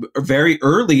 Very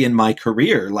early in my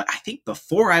career, like I think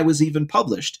before I was even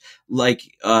published, like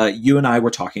you and I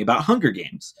were talking about Hunger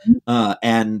Games,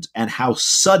 and how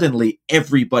suddenly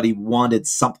everybody wanted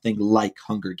something like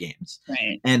Hunger Games.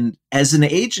 Right. And as an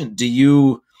agent, do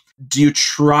you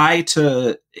try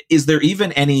to? Is there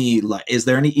even any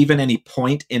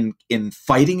point in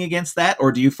fighting against that,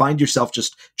 or do you find yourself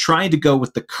just trying to go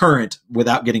with the current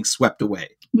without getting swept away?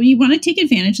 Well, you want to take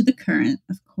advantage of the current,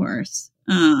 of course.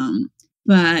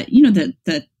 But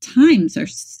the times our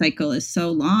cycle is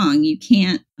so long, you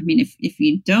can't, if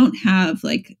you don't have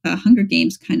like a Hunger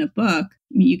Games kind of book,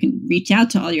 you can reach out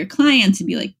to all your clients and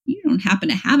be like, you don't happen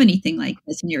to have anything like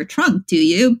this in your trunk, do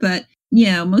you? But,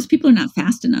 most people are not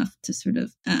fast enough to sort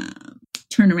of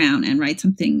turn around and write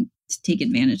something to take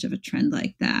advantage of a trend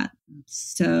like that.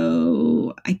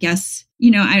 So I guess,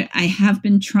 I have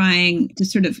been trying to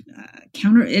sort of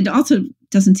counter. It also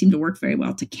doesn't seem to work very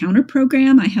well to counter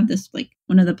program. I have this, like,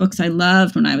 one of the books I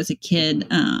loved when I was a kid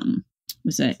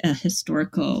was a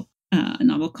historical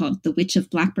novel called The Witch of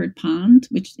Blackbird Pond,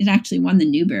 which it actually won the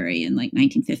Newbery in like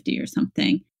 1950 or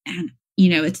something. And,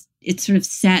 it's sort of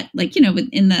set like,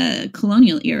 in the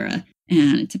colonial era,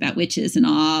 and it's about witches and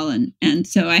all. And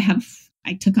so I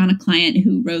took on a client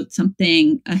who wrote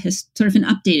something, sort of an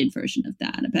updated version of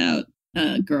that, about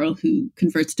a girl who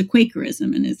converts to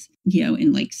Quakerism and is,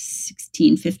 in like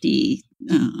 1650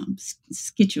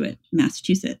 Scituate,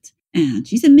 Massachusetts. And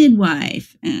she's a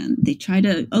midwife and they try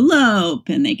to elope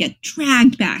and they get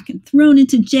dragged back and thrown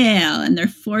into jail and they're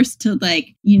forced to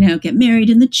get married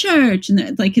in the church. And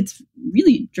it's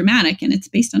really dramatic and it's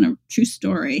based on a true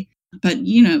story. But,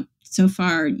 so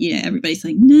far, everybody's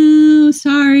like, no,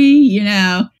 sorry,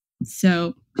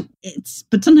 So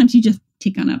but sometimes you just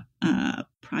take on a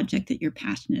project that you're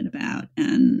passionate about.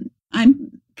 And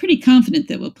I'm pretty confident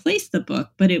that we'll place the book,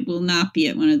 but it will not be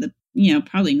at one of the,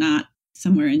 probably not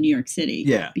somewhere in New York City.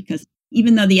 Yeah. Because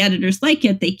even though the editors like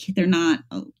it, they're not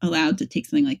allowed to take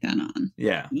something like that on.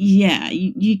 Yeah. Yeah.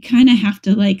 You kind of have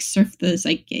to surf the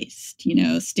zeitgeist,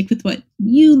 stick with what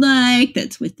you like,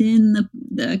 that's within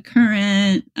the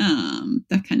current,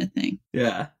 that kind of thing.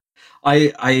 Yeah.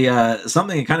 I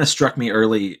something that kind of struck me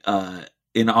early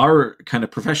in our kind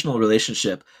of professional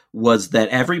relationship was that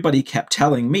everybody kept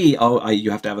telling me,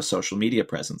 you have to have a social media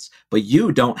presence, but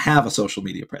you don't have a social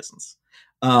media presence.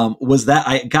 Was that,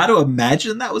 I got to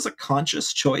imagine that was a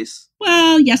conscious choice?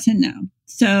 Well, yes and no.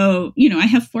 So, I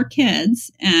have 4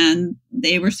 kids, and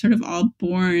they were sort of all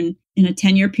born in a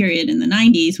 10-year period in the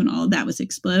 90s when all of that was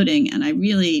exploding. And I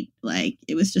really,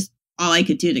 it was just all I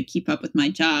could do to keep up with my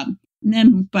job. And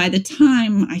then by the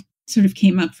time I sort of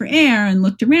came up for air and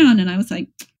looked around, and I was like,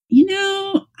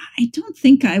 I don't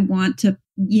think I want to,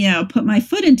 put my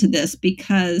foot into this,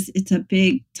 because it's a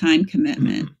big time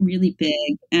commitment, really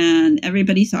big, and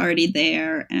everybody's already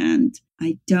there. And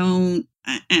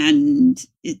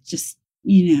it just,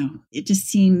 it just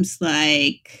seems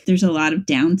like there's a lot of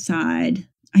downside.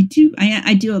 I do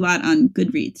a lot on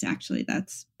Goodreads, actually.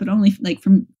 But only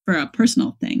for a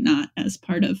personal thing, not as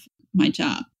part of my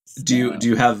job. So. Do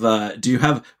you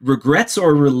have regrets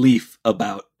or relief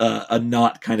about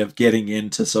not kind of getting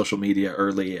into social media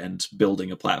early and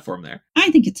building a platform there? I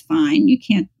think it's fine. You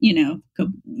can't, go.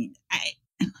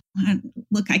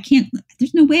 I can't.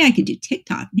 There's no way I could do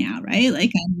TikTok now, right?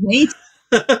 I'm way too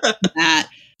that.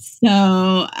 So,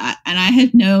 and I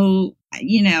have no,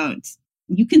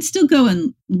 you can still go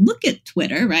and look at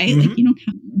Twitter, right? Mm-hmm. You don't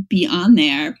have to be on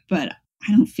there, but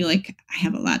I don't feel like I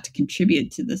have a lot to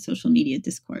contribute to the social media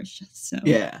discourse. So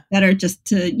better just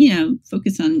to,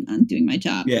 focus on doing my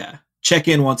job. Yeah. Check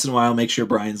in once in a while, make sure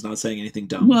Brian's not saying anything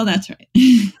dumb. Well, that's right.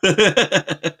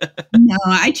 No,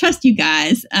 I trust you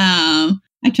guys.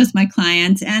 I trust my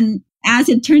clients. And as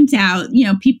it turns out,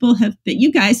 people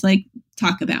you guys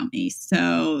talk about me.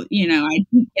 So, I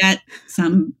do get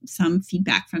some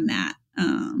feedback from that.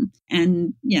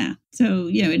 And yeah, so,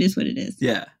 it is what it is.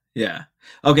 Yeah. Yeah.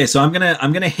 Okay. So I'm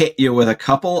going to hit you with a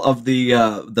couple of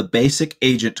the basic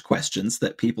agent questions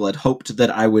that people had hoped that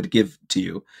I would give to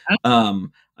you.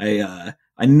 Okay.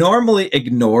 I normally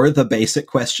ignore the basic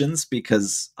questions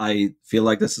because I feel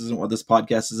like this isn't what this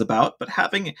podcast is about, but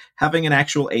having an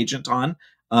actual agent on,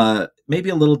 maybe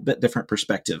a little bit different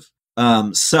perspective.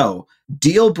 So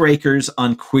deal breakers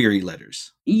on query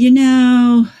letters.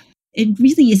 It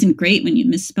really isn't great when you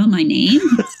misspell my name.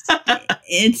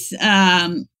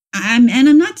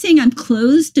 I'm not saying I'm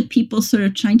closed to people sort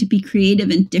of trying to be creative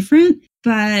and different,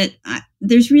 but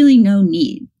there's really no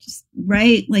need. Just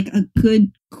write a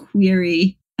good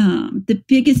query. The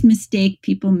biggest mistake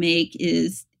people make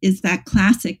is that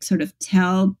classic sort of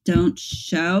tell, don't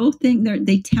show thing.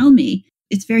 They tell me.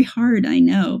 It's very hard, I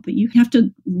know, but you have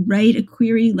to write a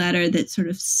query letter that sort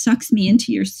of sucks me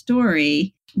into your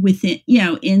story within,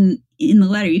 in the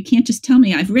letter. You can't just tell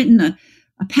me I've written a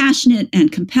passionate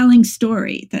and compelling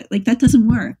story. That doesn't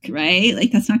work, right?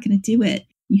 That's not going to do it.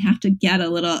 You have to get a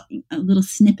little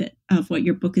snippet of what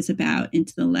your book is about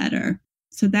into the letter.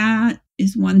 So that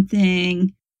is one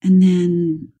thing. And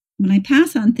then when I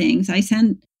pass on things, I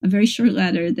send a very short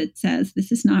letter that says,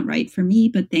 this is not right for me,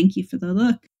 but thank you for the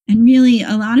look. And really,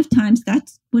 a lot of times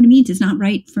that's what it means. It's not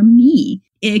right for me.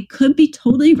 It could be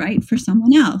totally right for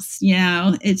someone else.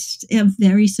 It's a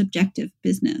very subjective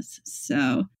business.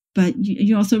 So, but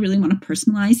you also really want to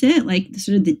personalize it,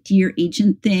 sort of the dear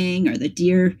agent thing or the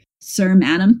dear sir,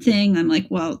 madam thing. I'm like,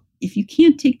 well, if you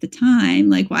can't take the time,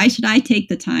 why should I take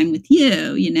the time with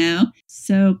you,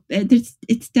 So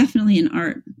it's definitely an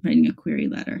art writing a query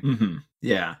letter. Mm-hmm.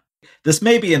 Yeah. This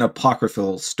may be an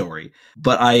apocryphal story,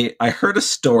 but I heard a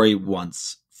story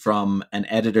once from an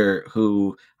editor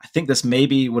who, I think this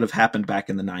maybe would have happened back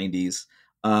in the 90s,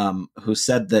 who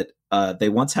said that they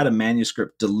once had a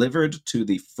manuscript delivered to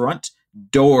the front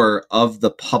door of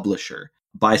the publisher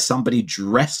by somebody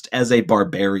dressed as a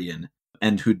barbarian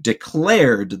and who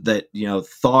declared that,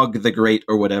 Thog the Great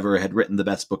or whatever had written the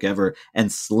best book ever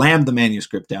and slammed the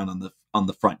manuscript down on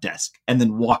the front desk and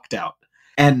then walked out.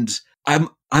 And I'm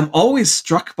always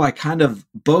struck by kind of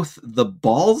both the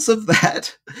balls of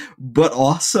that, but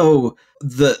also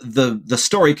the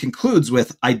story concludes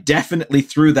with, I definitely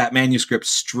threw that manuscript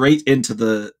straight into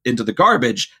the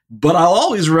garbage, but I'll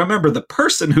always remember the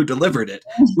person who delivered it,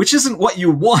 which isn't what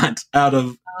you want out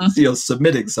of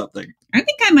submitting something. I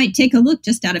think I might take a look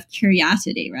just out of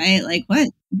curiosity, right?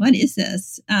 What is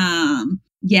this?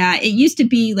 Yeah, it used to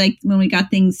be when we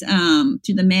got things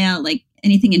through the mail,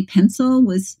 anything in pencil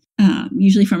was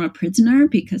usually from a prisoner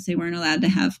because they weren't allowed to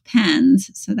have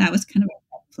pens. So that was kind of a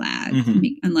red flag, Mm-hmm.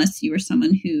 Unless you were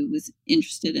someone who was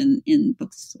interested in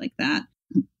books like that.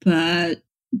 But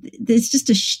there's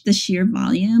just the sheer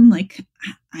volume.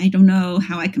 I don't know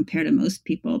how I compare to most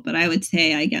people, but I would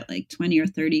say I get 20 or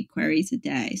 30 queries a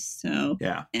day. So,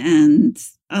 yeah. And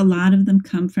a lot of them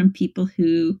come from people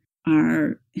who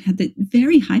had the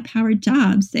very high-powered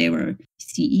jobs. They were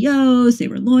CEOs, they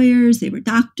were lawyers, they were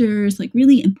doctors, like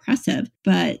really impressive,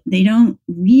 but they don't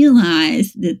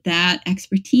realize that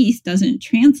expertise doesn't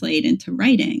translate into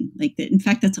writing. Like that, in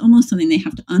fact, that's almost something they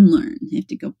have to unlearn. They have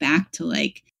to go back to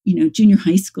junior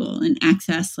high school and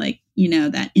access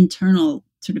that internal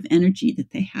sort of energy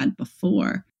that they had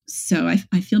before. So I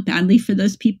feel badly for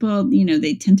those people.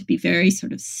 They tend to be very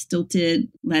sort of stilted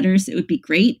letters. It would be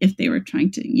great if they were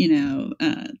trying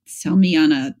to, sell me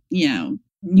on a,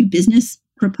 new business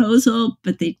proposal,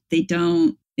 but they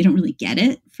don't really get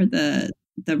it for the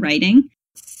writing.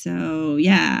 So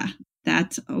yeah,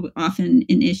 that's often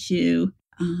an issue.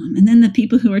 And then the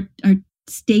people who are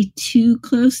stay too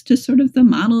close to sort of the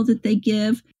model that they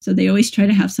give. So they always try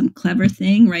to have some clever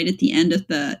thing right at the end of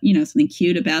the, something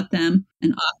cute about them.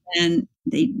 And often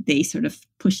they sort of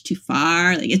push too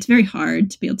far. Like it's very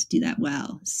hard to be able to do that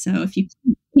well. So if you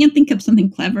can't think of something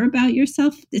clever about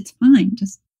yourself, it's fine.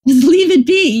 Just leave it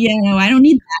be. I don't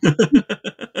need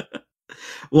that.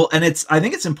 Well, and I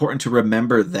think it's important to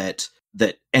remember that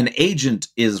an agent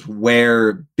is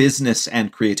where business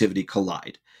and creativity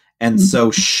collide. And so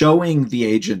showing the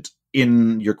agent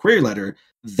in your query letter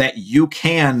that you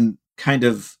can kind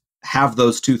of have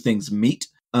those two things meet,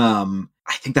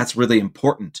 I think that's really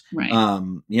important. Right.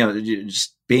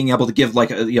 Just being able to give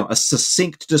a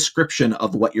succinct description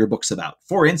of what your book's about.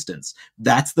 For instance,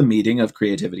 that's the meeting of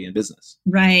creativity and business.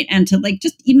 Right. And to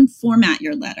just even format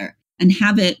your letter and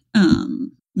have it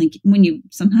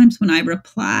sometimes when I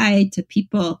reply to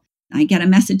people, I get a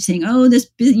message saying, "Oh, this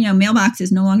mailbox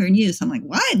is no longer in use." I'm like,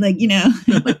 "What?" What's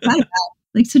that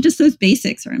about? So just those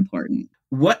basics are important.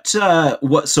 What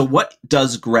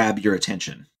does grab your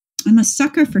attention? I'm a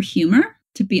sucker for humor,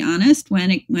 to be honest,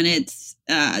 when it's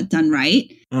done right.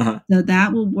 Uh-huh. So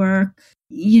that will work.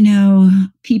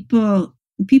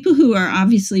 People who are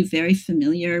obviously very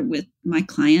familiar with my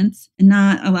clients, and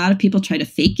not a lot of people try to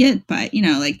fake it, but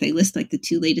they list the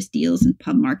 2 latest deals in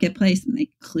Pub Marketplace and they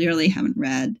clearly haven't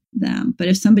read them. But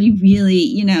if somebody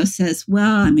really, says,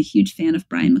 "Well, I'm a huge fan of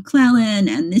Brian McClellan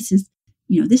and this is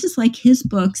like his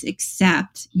books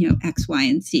except, X, Y,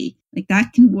 and Z,"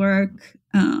 that can work.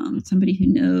 Somebody who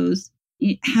knows,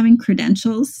 having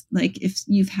credentials, if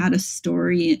you've had a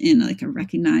story in a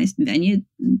recognized venue,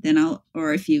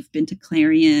 or if you've been to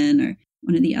Clarion or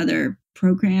one of the other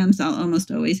programs, I'll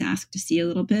almost always ask to see a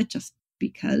little bit, just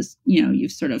because,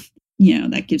 you've sort of,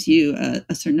 that gives you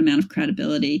a certain amount of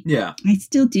credibility. Yeah. I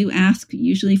still do ask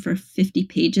usually for 50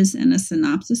 pages and a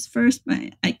synopsis first,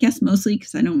 but I guess mostly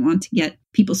because I don't want to get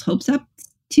people's hopes up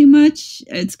too much.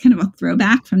 It's kind of a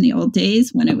throwback from the old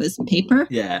days when it was paper.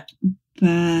 Yeah.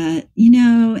 But,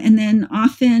 and then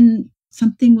often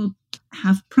something will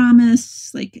have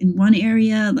promise, in one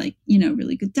area,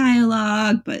 really good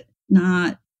dialogue, but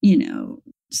not,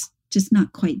 just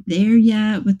not quite there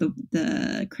yet with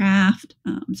the craft.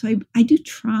 So I do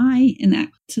try in that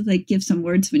to give some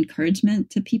words of encouragement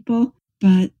to people.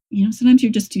 But, sometimes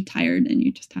you're just too tired and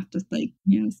you just have to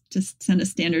just send a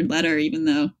standard letter,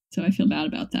 so I feel bad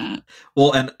about that.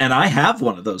 Well, and I have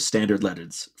one of those standard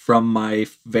letters from my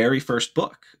very first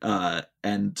book. I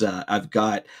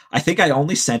think I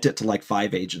only sent it to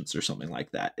 5 agents or something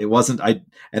like that. It wasn't,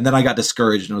 and then I got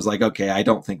discouraged and was like, okay, I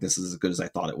don't think this is as good as I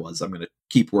thought it was. I'm going to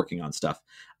keep working on stuff.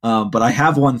 But I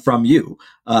have one from you,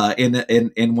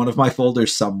 in one of my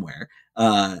folders somewhere.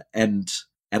 And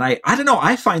I don't know,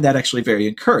 I find that actually very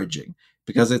encouraging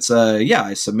because it's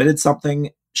I submitted something.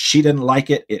 She didn't like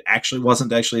it. It actually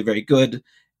wasn't actually very good.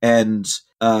 And,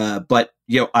 but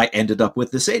I ended up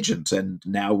with this agent and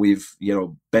now we've,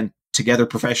 been together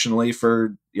professionally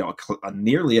for,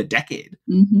 nearly a decade.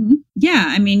 Mm-hmm. Yeah.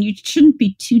 I mean, you shouldn't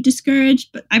be too discouraged,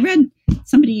 but I read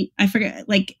somebody, I forget,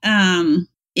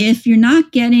 if you're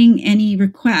not getting any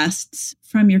requests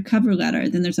from your cover letter,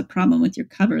 then there's a problem with your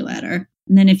cover letter.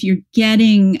 And then if you're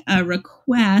getting a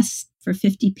request for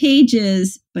 50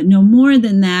 pages, but no more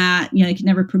than that, it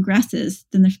never progresses,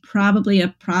 then there's probably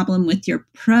a problem with your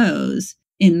prose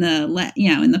in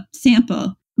the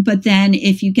sample. But then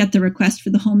if you get the request for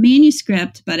the whole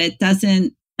manuscript, but it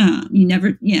doesn't, you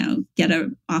never, get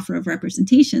an offer of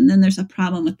representation, then there's a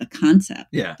problem with the concept.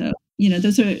 Yeah. So,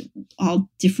 those are all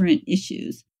different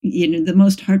issues. The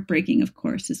most heartbreaking, of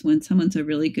course, is when someone's a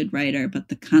really good writer, but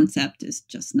the concept is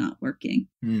just not working.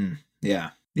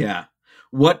 Yeah. Yeah.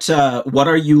 What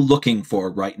are you looking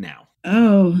for right now?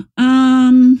 Oh,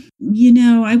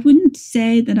 I wouldn't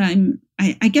say that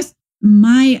I guess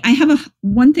I have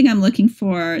one thing I'm looking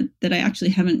for that I actually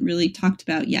haven't really talked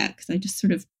about yet, because I just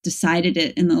sort of decided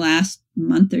it in the last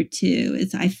month or two,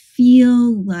 is I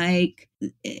feel like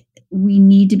we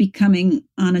need to be coming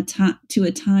on to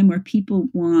a time where people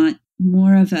want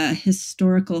more of a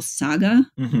historical saga,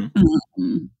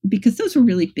 because those were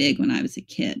really big when I was a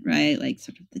kid, right? Like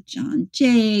sort of the John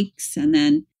Jakes, and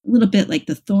then a little bit like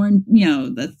the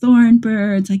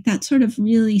Thornbirds, like that sort of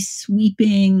really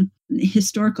sweeping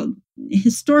historical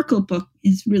book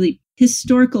is really,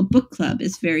 historical book club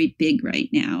is very big right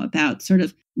now about sort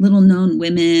of little known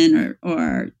women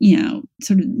or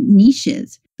sort of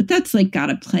niches. But that's like got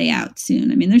to play out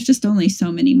soon. I mean, there's just only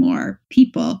so many more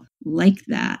people like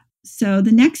that. So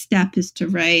the next step is to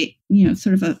write,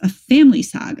 sort of a family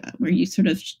saga where you sort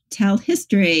of tell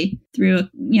history through,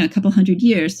 a couple hundred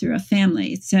years through a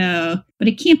family. So, but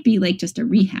it can't be like just a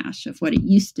rehash of what it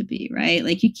used to be, right?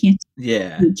 Like you can't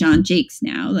do John Jakes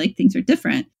now, like things are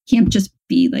different. Can't just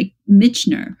be like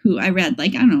Michener, who I read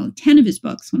 10 of his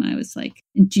books when I was like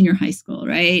in junior high school,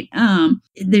 right?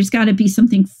 There's got to be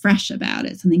something fresh about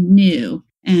it, something new.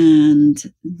 And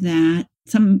that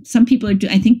some people are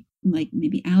doing, I think, like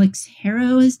maybe Alex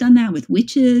Harrow has done that with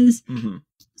witches.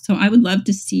 So I would love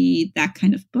to see that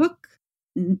kind of book.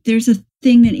 There's a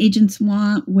thing that agents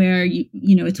want where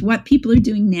it's what people are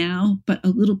doing now, but a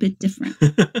little bit different.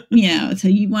 So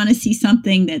you want to see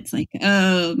something that's like,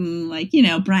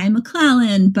 Brian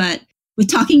McClellan, but with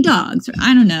talking dogs, or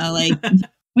I don't know, like,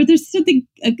 or there's something,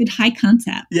 a good high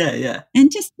concept. Yeah.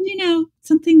 And just,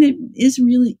 something that is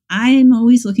really, I'm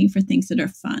always looking for things that are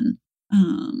fun.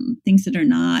 Things that are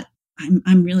not,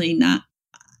 I'm really not,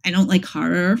 I don't like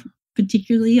horror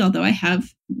particularly, although I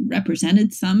have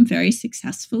represented some very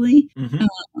successfully.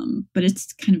 But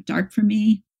it's kind of dark for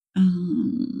me.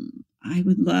 I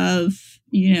would love,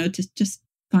 just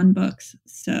fun books.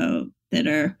 So that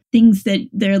are things that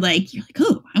you're like,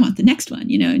 oh, I want the next one,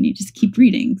 and you just keep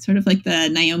reading, sort of like the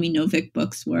Naomi Novik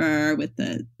books were with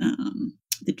the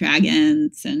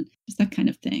dragons and just that kind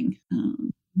of thing.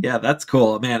 Yeah, that's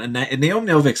cool, man. And Naomi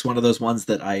Novik's one of those ones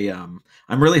that I'm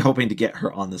really hoping to get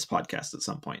her on this podcast at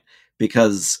some point,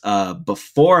 because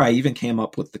before I even came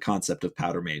up with the concept of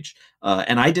Powder Mage,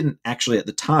 and I didn't actually at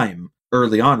the time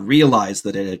early on realize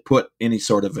that it had put any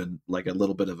sort of a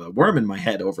little bit of a worm in my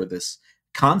head over this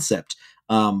concept.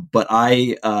 But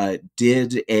I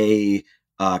did a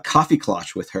coffee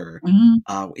cloche with her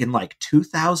in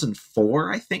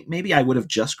 2004, I think. Maybe I would have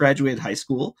just graduated high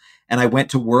school, and I went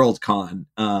to Worldcon.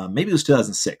 Maybe it was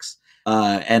 2006.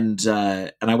 And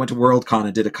I went to Worldcon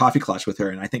and did a coffee cloche with her,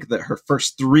 and I think that her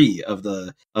first 3 of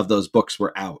those books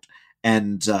were out.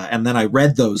 And then I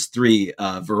read those 3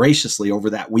 voraciously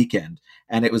over that weekend,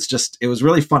 and it was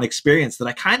really fun experience that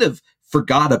I kind of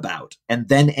forgot about, and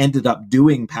then ended up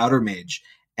doing Powder Mage,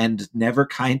 and never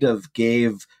kind of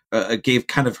gave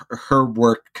kind of her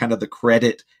work kind of the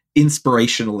credit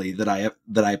inspirationally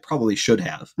that I probably should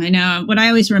have. I know. What I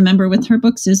always remember with her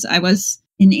books is I was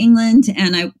in England,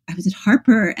 and I was at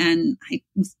Harper, and I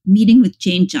was meeting with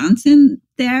Jane Johnson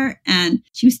there, and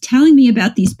she was telling me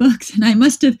about these books, and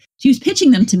she was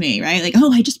pitching them to me, right? Like,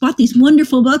 oh, I just bought these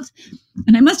wonderful books.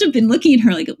 And I must have been looking at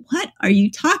her like, what are you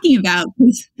talking about?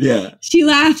 Yeah. She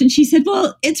laughed and she said,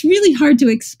 well, it's really hard to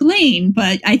explain,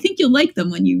 but I think you'll like them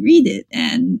when you read it.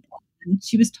 And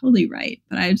she was totally right.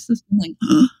 But I was just like,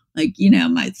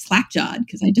 my slack-jawed,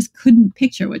 because I just couldn't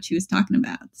picture what she was talking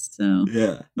about. So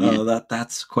yeah. Oh,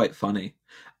 that's quite funny.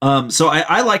 So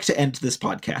I like to end this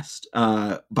podcast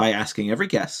by asking every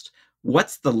guest,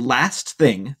 what's the last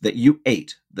thing that you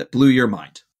ate that blew your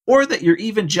mind, or that you're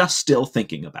even just still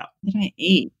thinking about? That I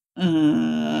ate?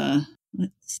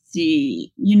 Let's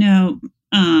see.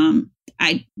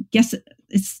 I guess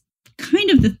it's kind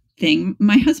of the thing.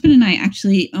 My husband and I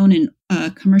actually own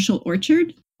a commercial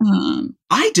orchard.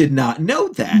 I did not know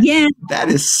that. Yeah. That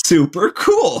is super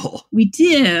cool. We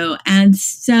do. And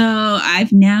so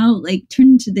I've now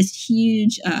turned into this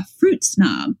huge fruit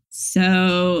snob.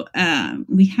 So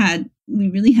we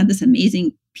really had this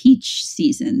amazing peach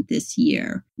season this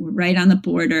year. We're right on the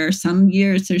border. Some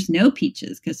years there's no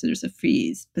peaches because there's a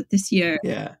freeze, but this year,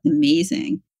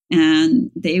 amazing.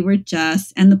 And they were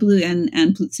and the blue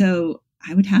and so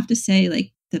I would have to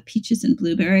say the peaches and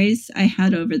blueberries I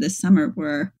had over the summer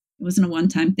it wasn't a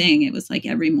one-time thing. It was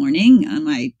every morning on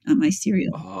my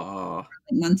cereal,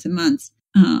 months and months.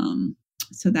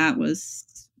 So that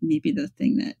was maybe the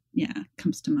thing that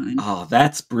comes to mind. Oh,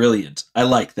 that's brilliant. I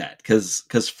like that because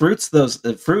fruit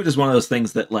is one of those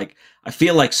things that I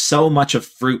feel like so much of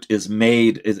fruit is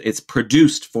made, it's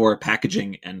produced for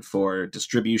packaging and for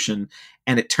distribution,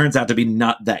 and it turns out to be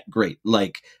not that great.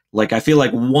 Like I feel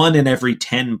like 1 in every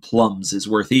 10 plums is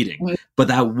worth eating, but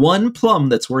that one plum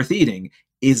that's worth eating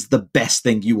is the best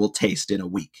thing you will taste in a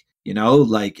week,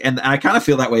 and I kind of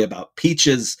feel that way about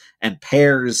peaches and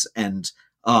pears and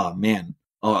Oh, man.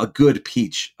 Oh, a good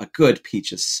peach. A good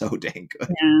peach is so dang good.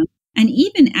 Yeah. And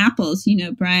even apples,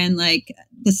 Brian, like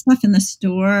the stuff in the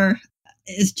store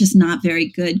is just not very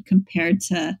good compared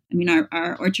to,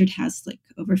 our orchard has like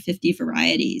over 50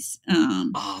 varieties.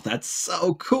 Oh, that's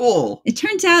so cool. It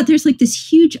turns out there's like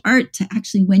this huge art to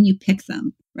actually when you pick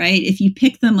them, right? If you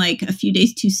pick them like a few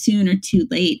days too soon or too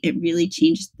late, it really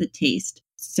changes the taste.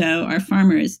 So our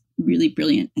farmer is really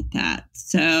brilliant at that.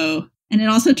 So, and it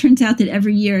also turns out that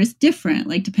every year is different,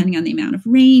 like depending on the amount of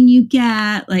rain you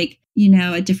get, like,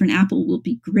 a different apple will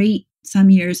be great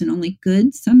some years and only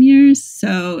good some years.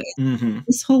 So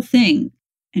this whole thing,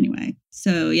 anyway.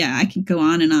 So yeah, I could go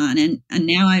on. And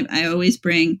now I always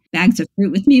bring bags of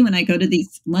fruit with me when I go to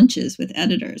these lunches with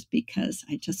editors, because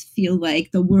I just feel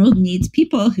like the world needs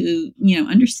people who,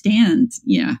 understand,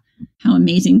 how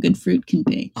amazing good fruit can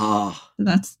be. Oh. So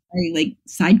that's my like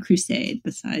side crusade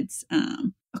besides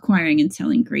acquiring and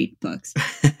selling great books.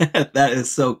 That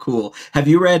is so cool. Have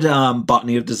you read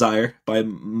Botany of Desire by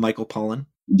Michael Pollan?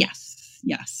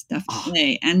 Yes,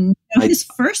 definitely. And his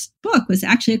first book was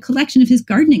actually a collection of his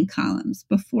gardening columns.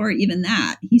 Before even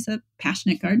that, he's a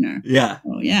passionate gardener. Yeah.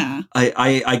 Oh, yeah.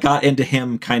 I got into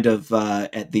him kind of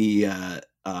at the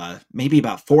maybe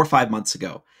about 4 or 5 months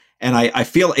ago. And I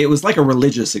feel it was like a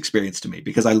religious experience to me,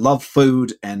 because I love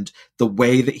food and the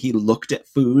way that he looked at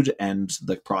food and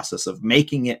the process of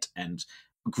making it and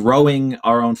growing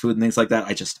our own food and things like that.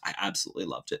 I absolutely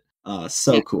loved it.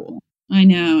 So cool. I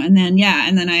know. And then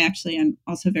I'm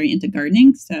also very into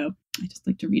gardening. So I just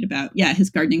like to read about, his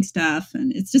gardening stuff.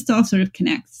 And it's just all sort of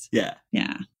connects. Yeah.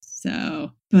 Yeah.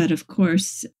 So, but of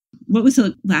course, what was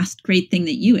the last great thing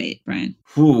that you ate, Brian?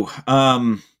 Ooh,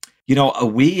 I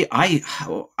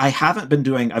haven't been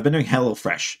doing, I've been doing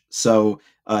HelloFresh. So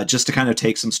just to kind of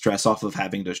take some stress off of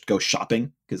having to go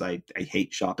shopping, because I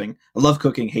hate shopping. I love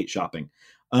cooking, hate shopping.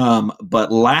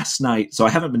 But last night, so I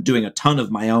haven't been doing a ton of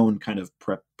my own kind of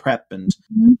prep and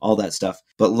all that stuff.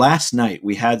 But last night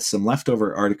we had some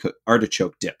leftover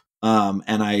artichoke dip.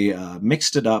 And I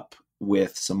mixed it up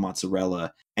with some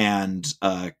mozzarella and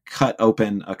cut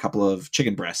open a couple of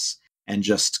chicken breasts and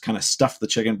just kind of stuffed the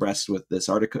chicken breast with this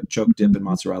artichoke dip and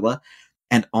mozzarella.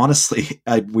 And honestly,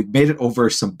 we made it over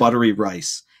some buttery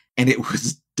rice, and it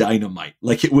was dynamite.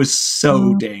 Like, it was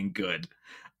so dang good.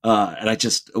 And I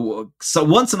just, so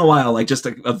once in a while, like just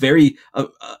a very,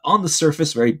 on the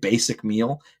surface, very basic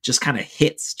meal just kind of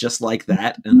hits just like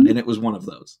that. And it was one of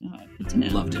those. Oh, good to know.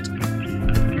 Loved it.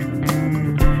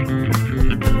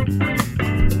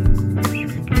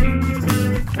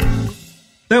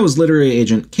 That was literary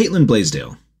agent Caitlin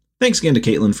Blaisdell. Thanks again to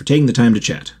Caitlin for taking the time to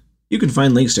chat. You can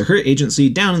find links to her agency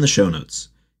down in the show notes.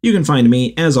 You can find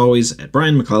me, as always, at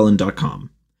brianmcclellan.com.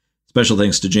 Special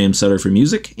thanks to James Sutter for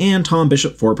music and Tom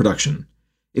Bishop for production.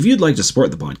 If you'd like to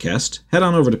support the podcast, head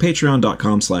on over to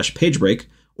patreon.com/pagebreak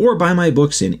or buy my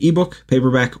books in ebook,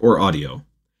 paperback, or audio.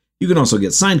 You can also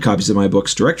get signed copies of my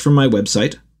books direct from my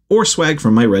website or swag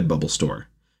from my Redbubble store.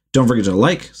 Don't forget to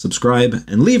like, subscribe,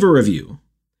 and leave a review.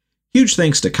 Huge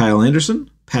thanks to Kyle Anderson,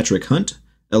 Patrick Hunt,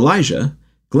 Elijah,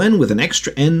 Glenn with an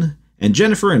extra N, and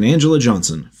Jennifer and Angela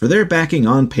Johnson for their backing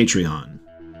on Patreon.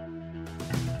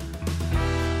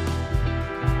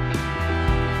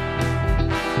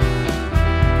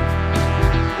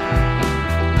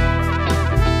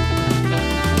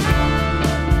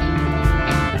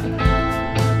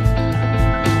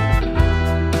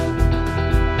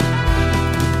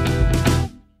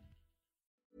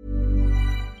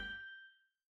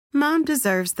 Mom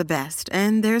deserves the best,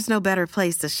 and there's no better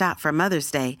place to shop for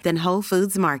Mother's Day than Whole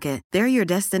Foods Market. They're your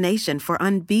destination for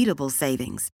unbeatable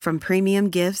savings, from premium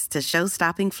gifts to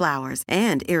show-stopping flowers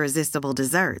and irresistible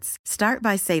desserts. Start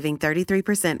by saving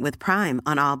 33% with Prime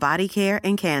on all body care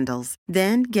and candles.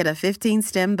 Then get a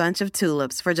 15-stem bunch of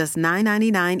tulips for just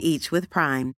 $9.99 each with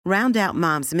Prime. Round out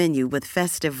Mom's menu with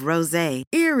festive rosé,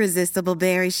 irresistible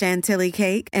berry chantilly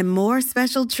cake, and more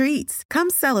special treats.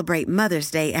 Come celebrate Mother's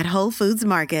Day at Whole Foods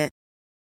Market.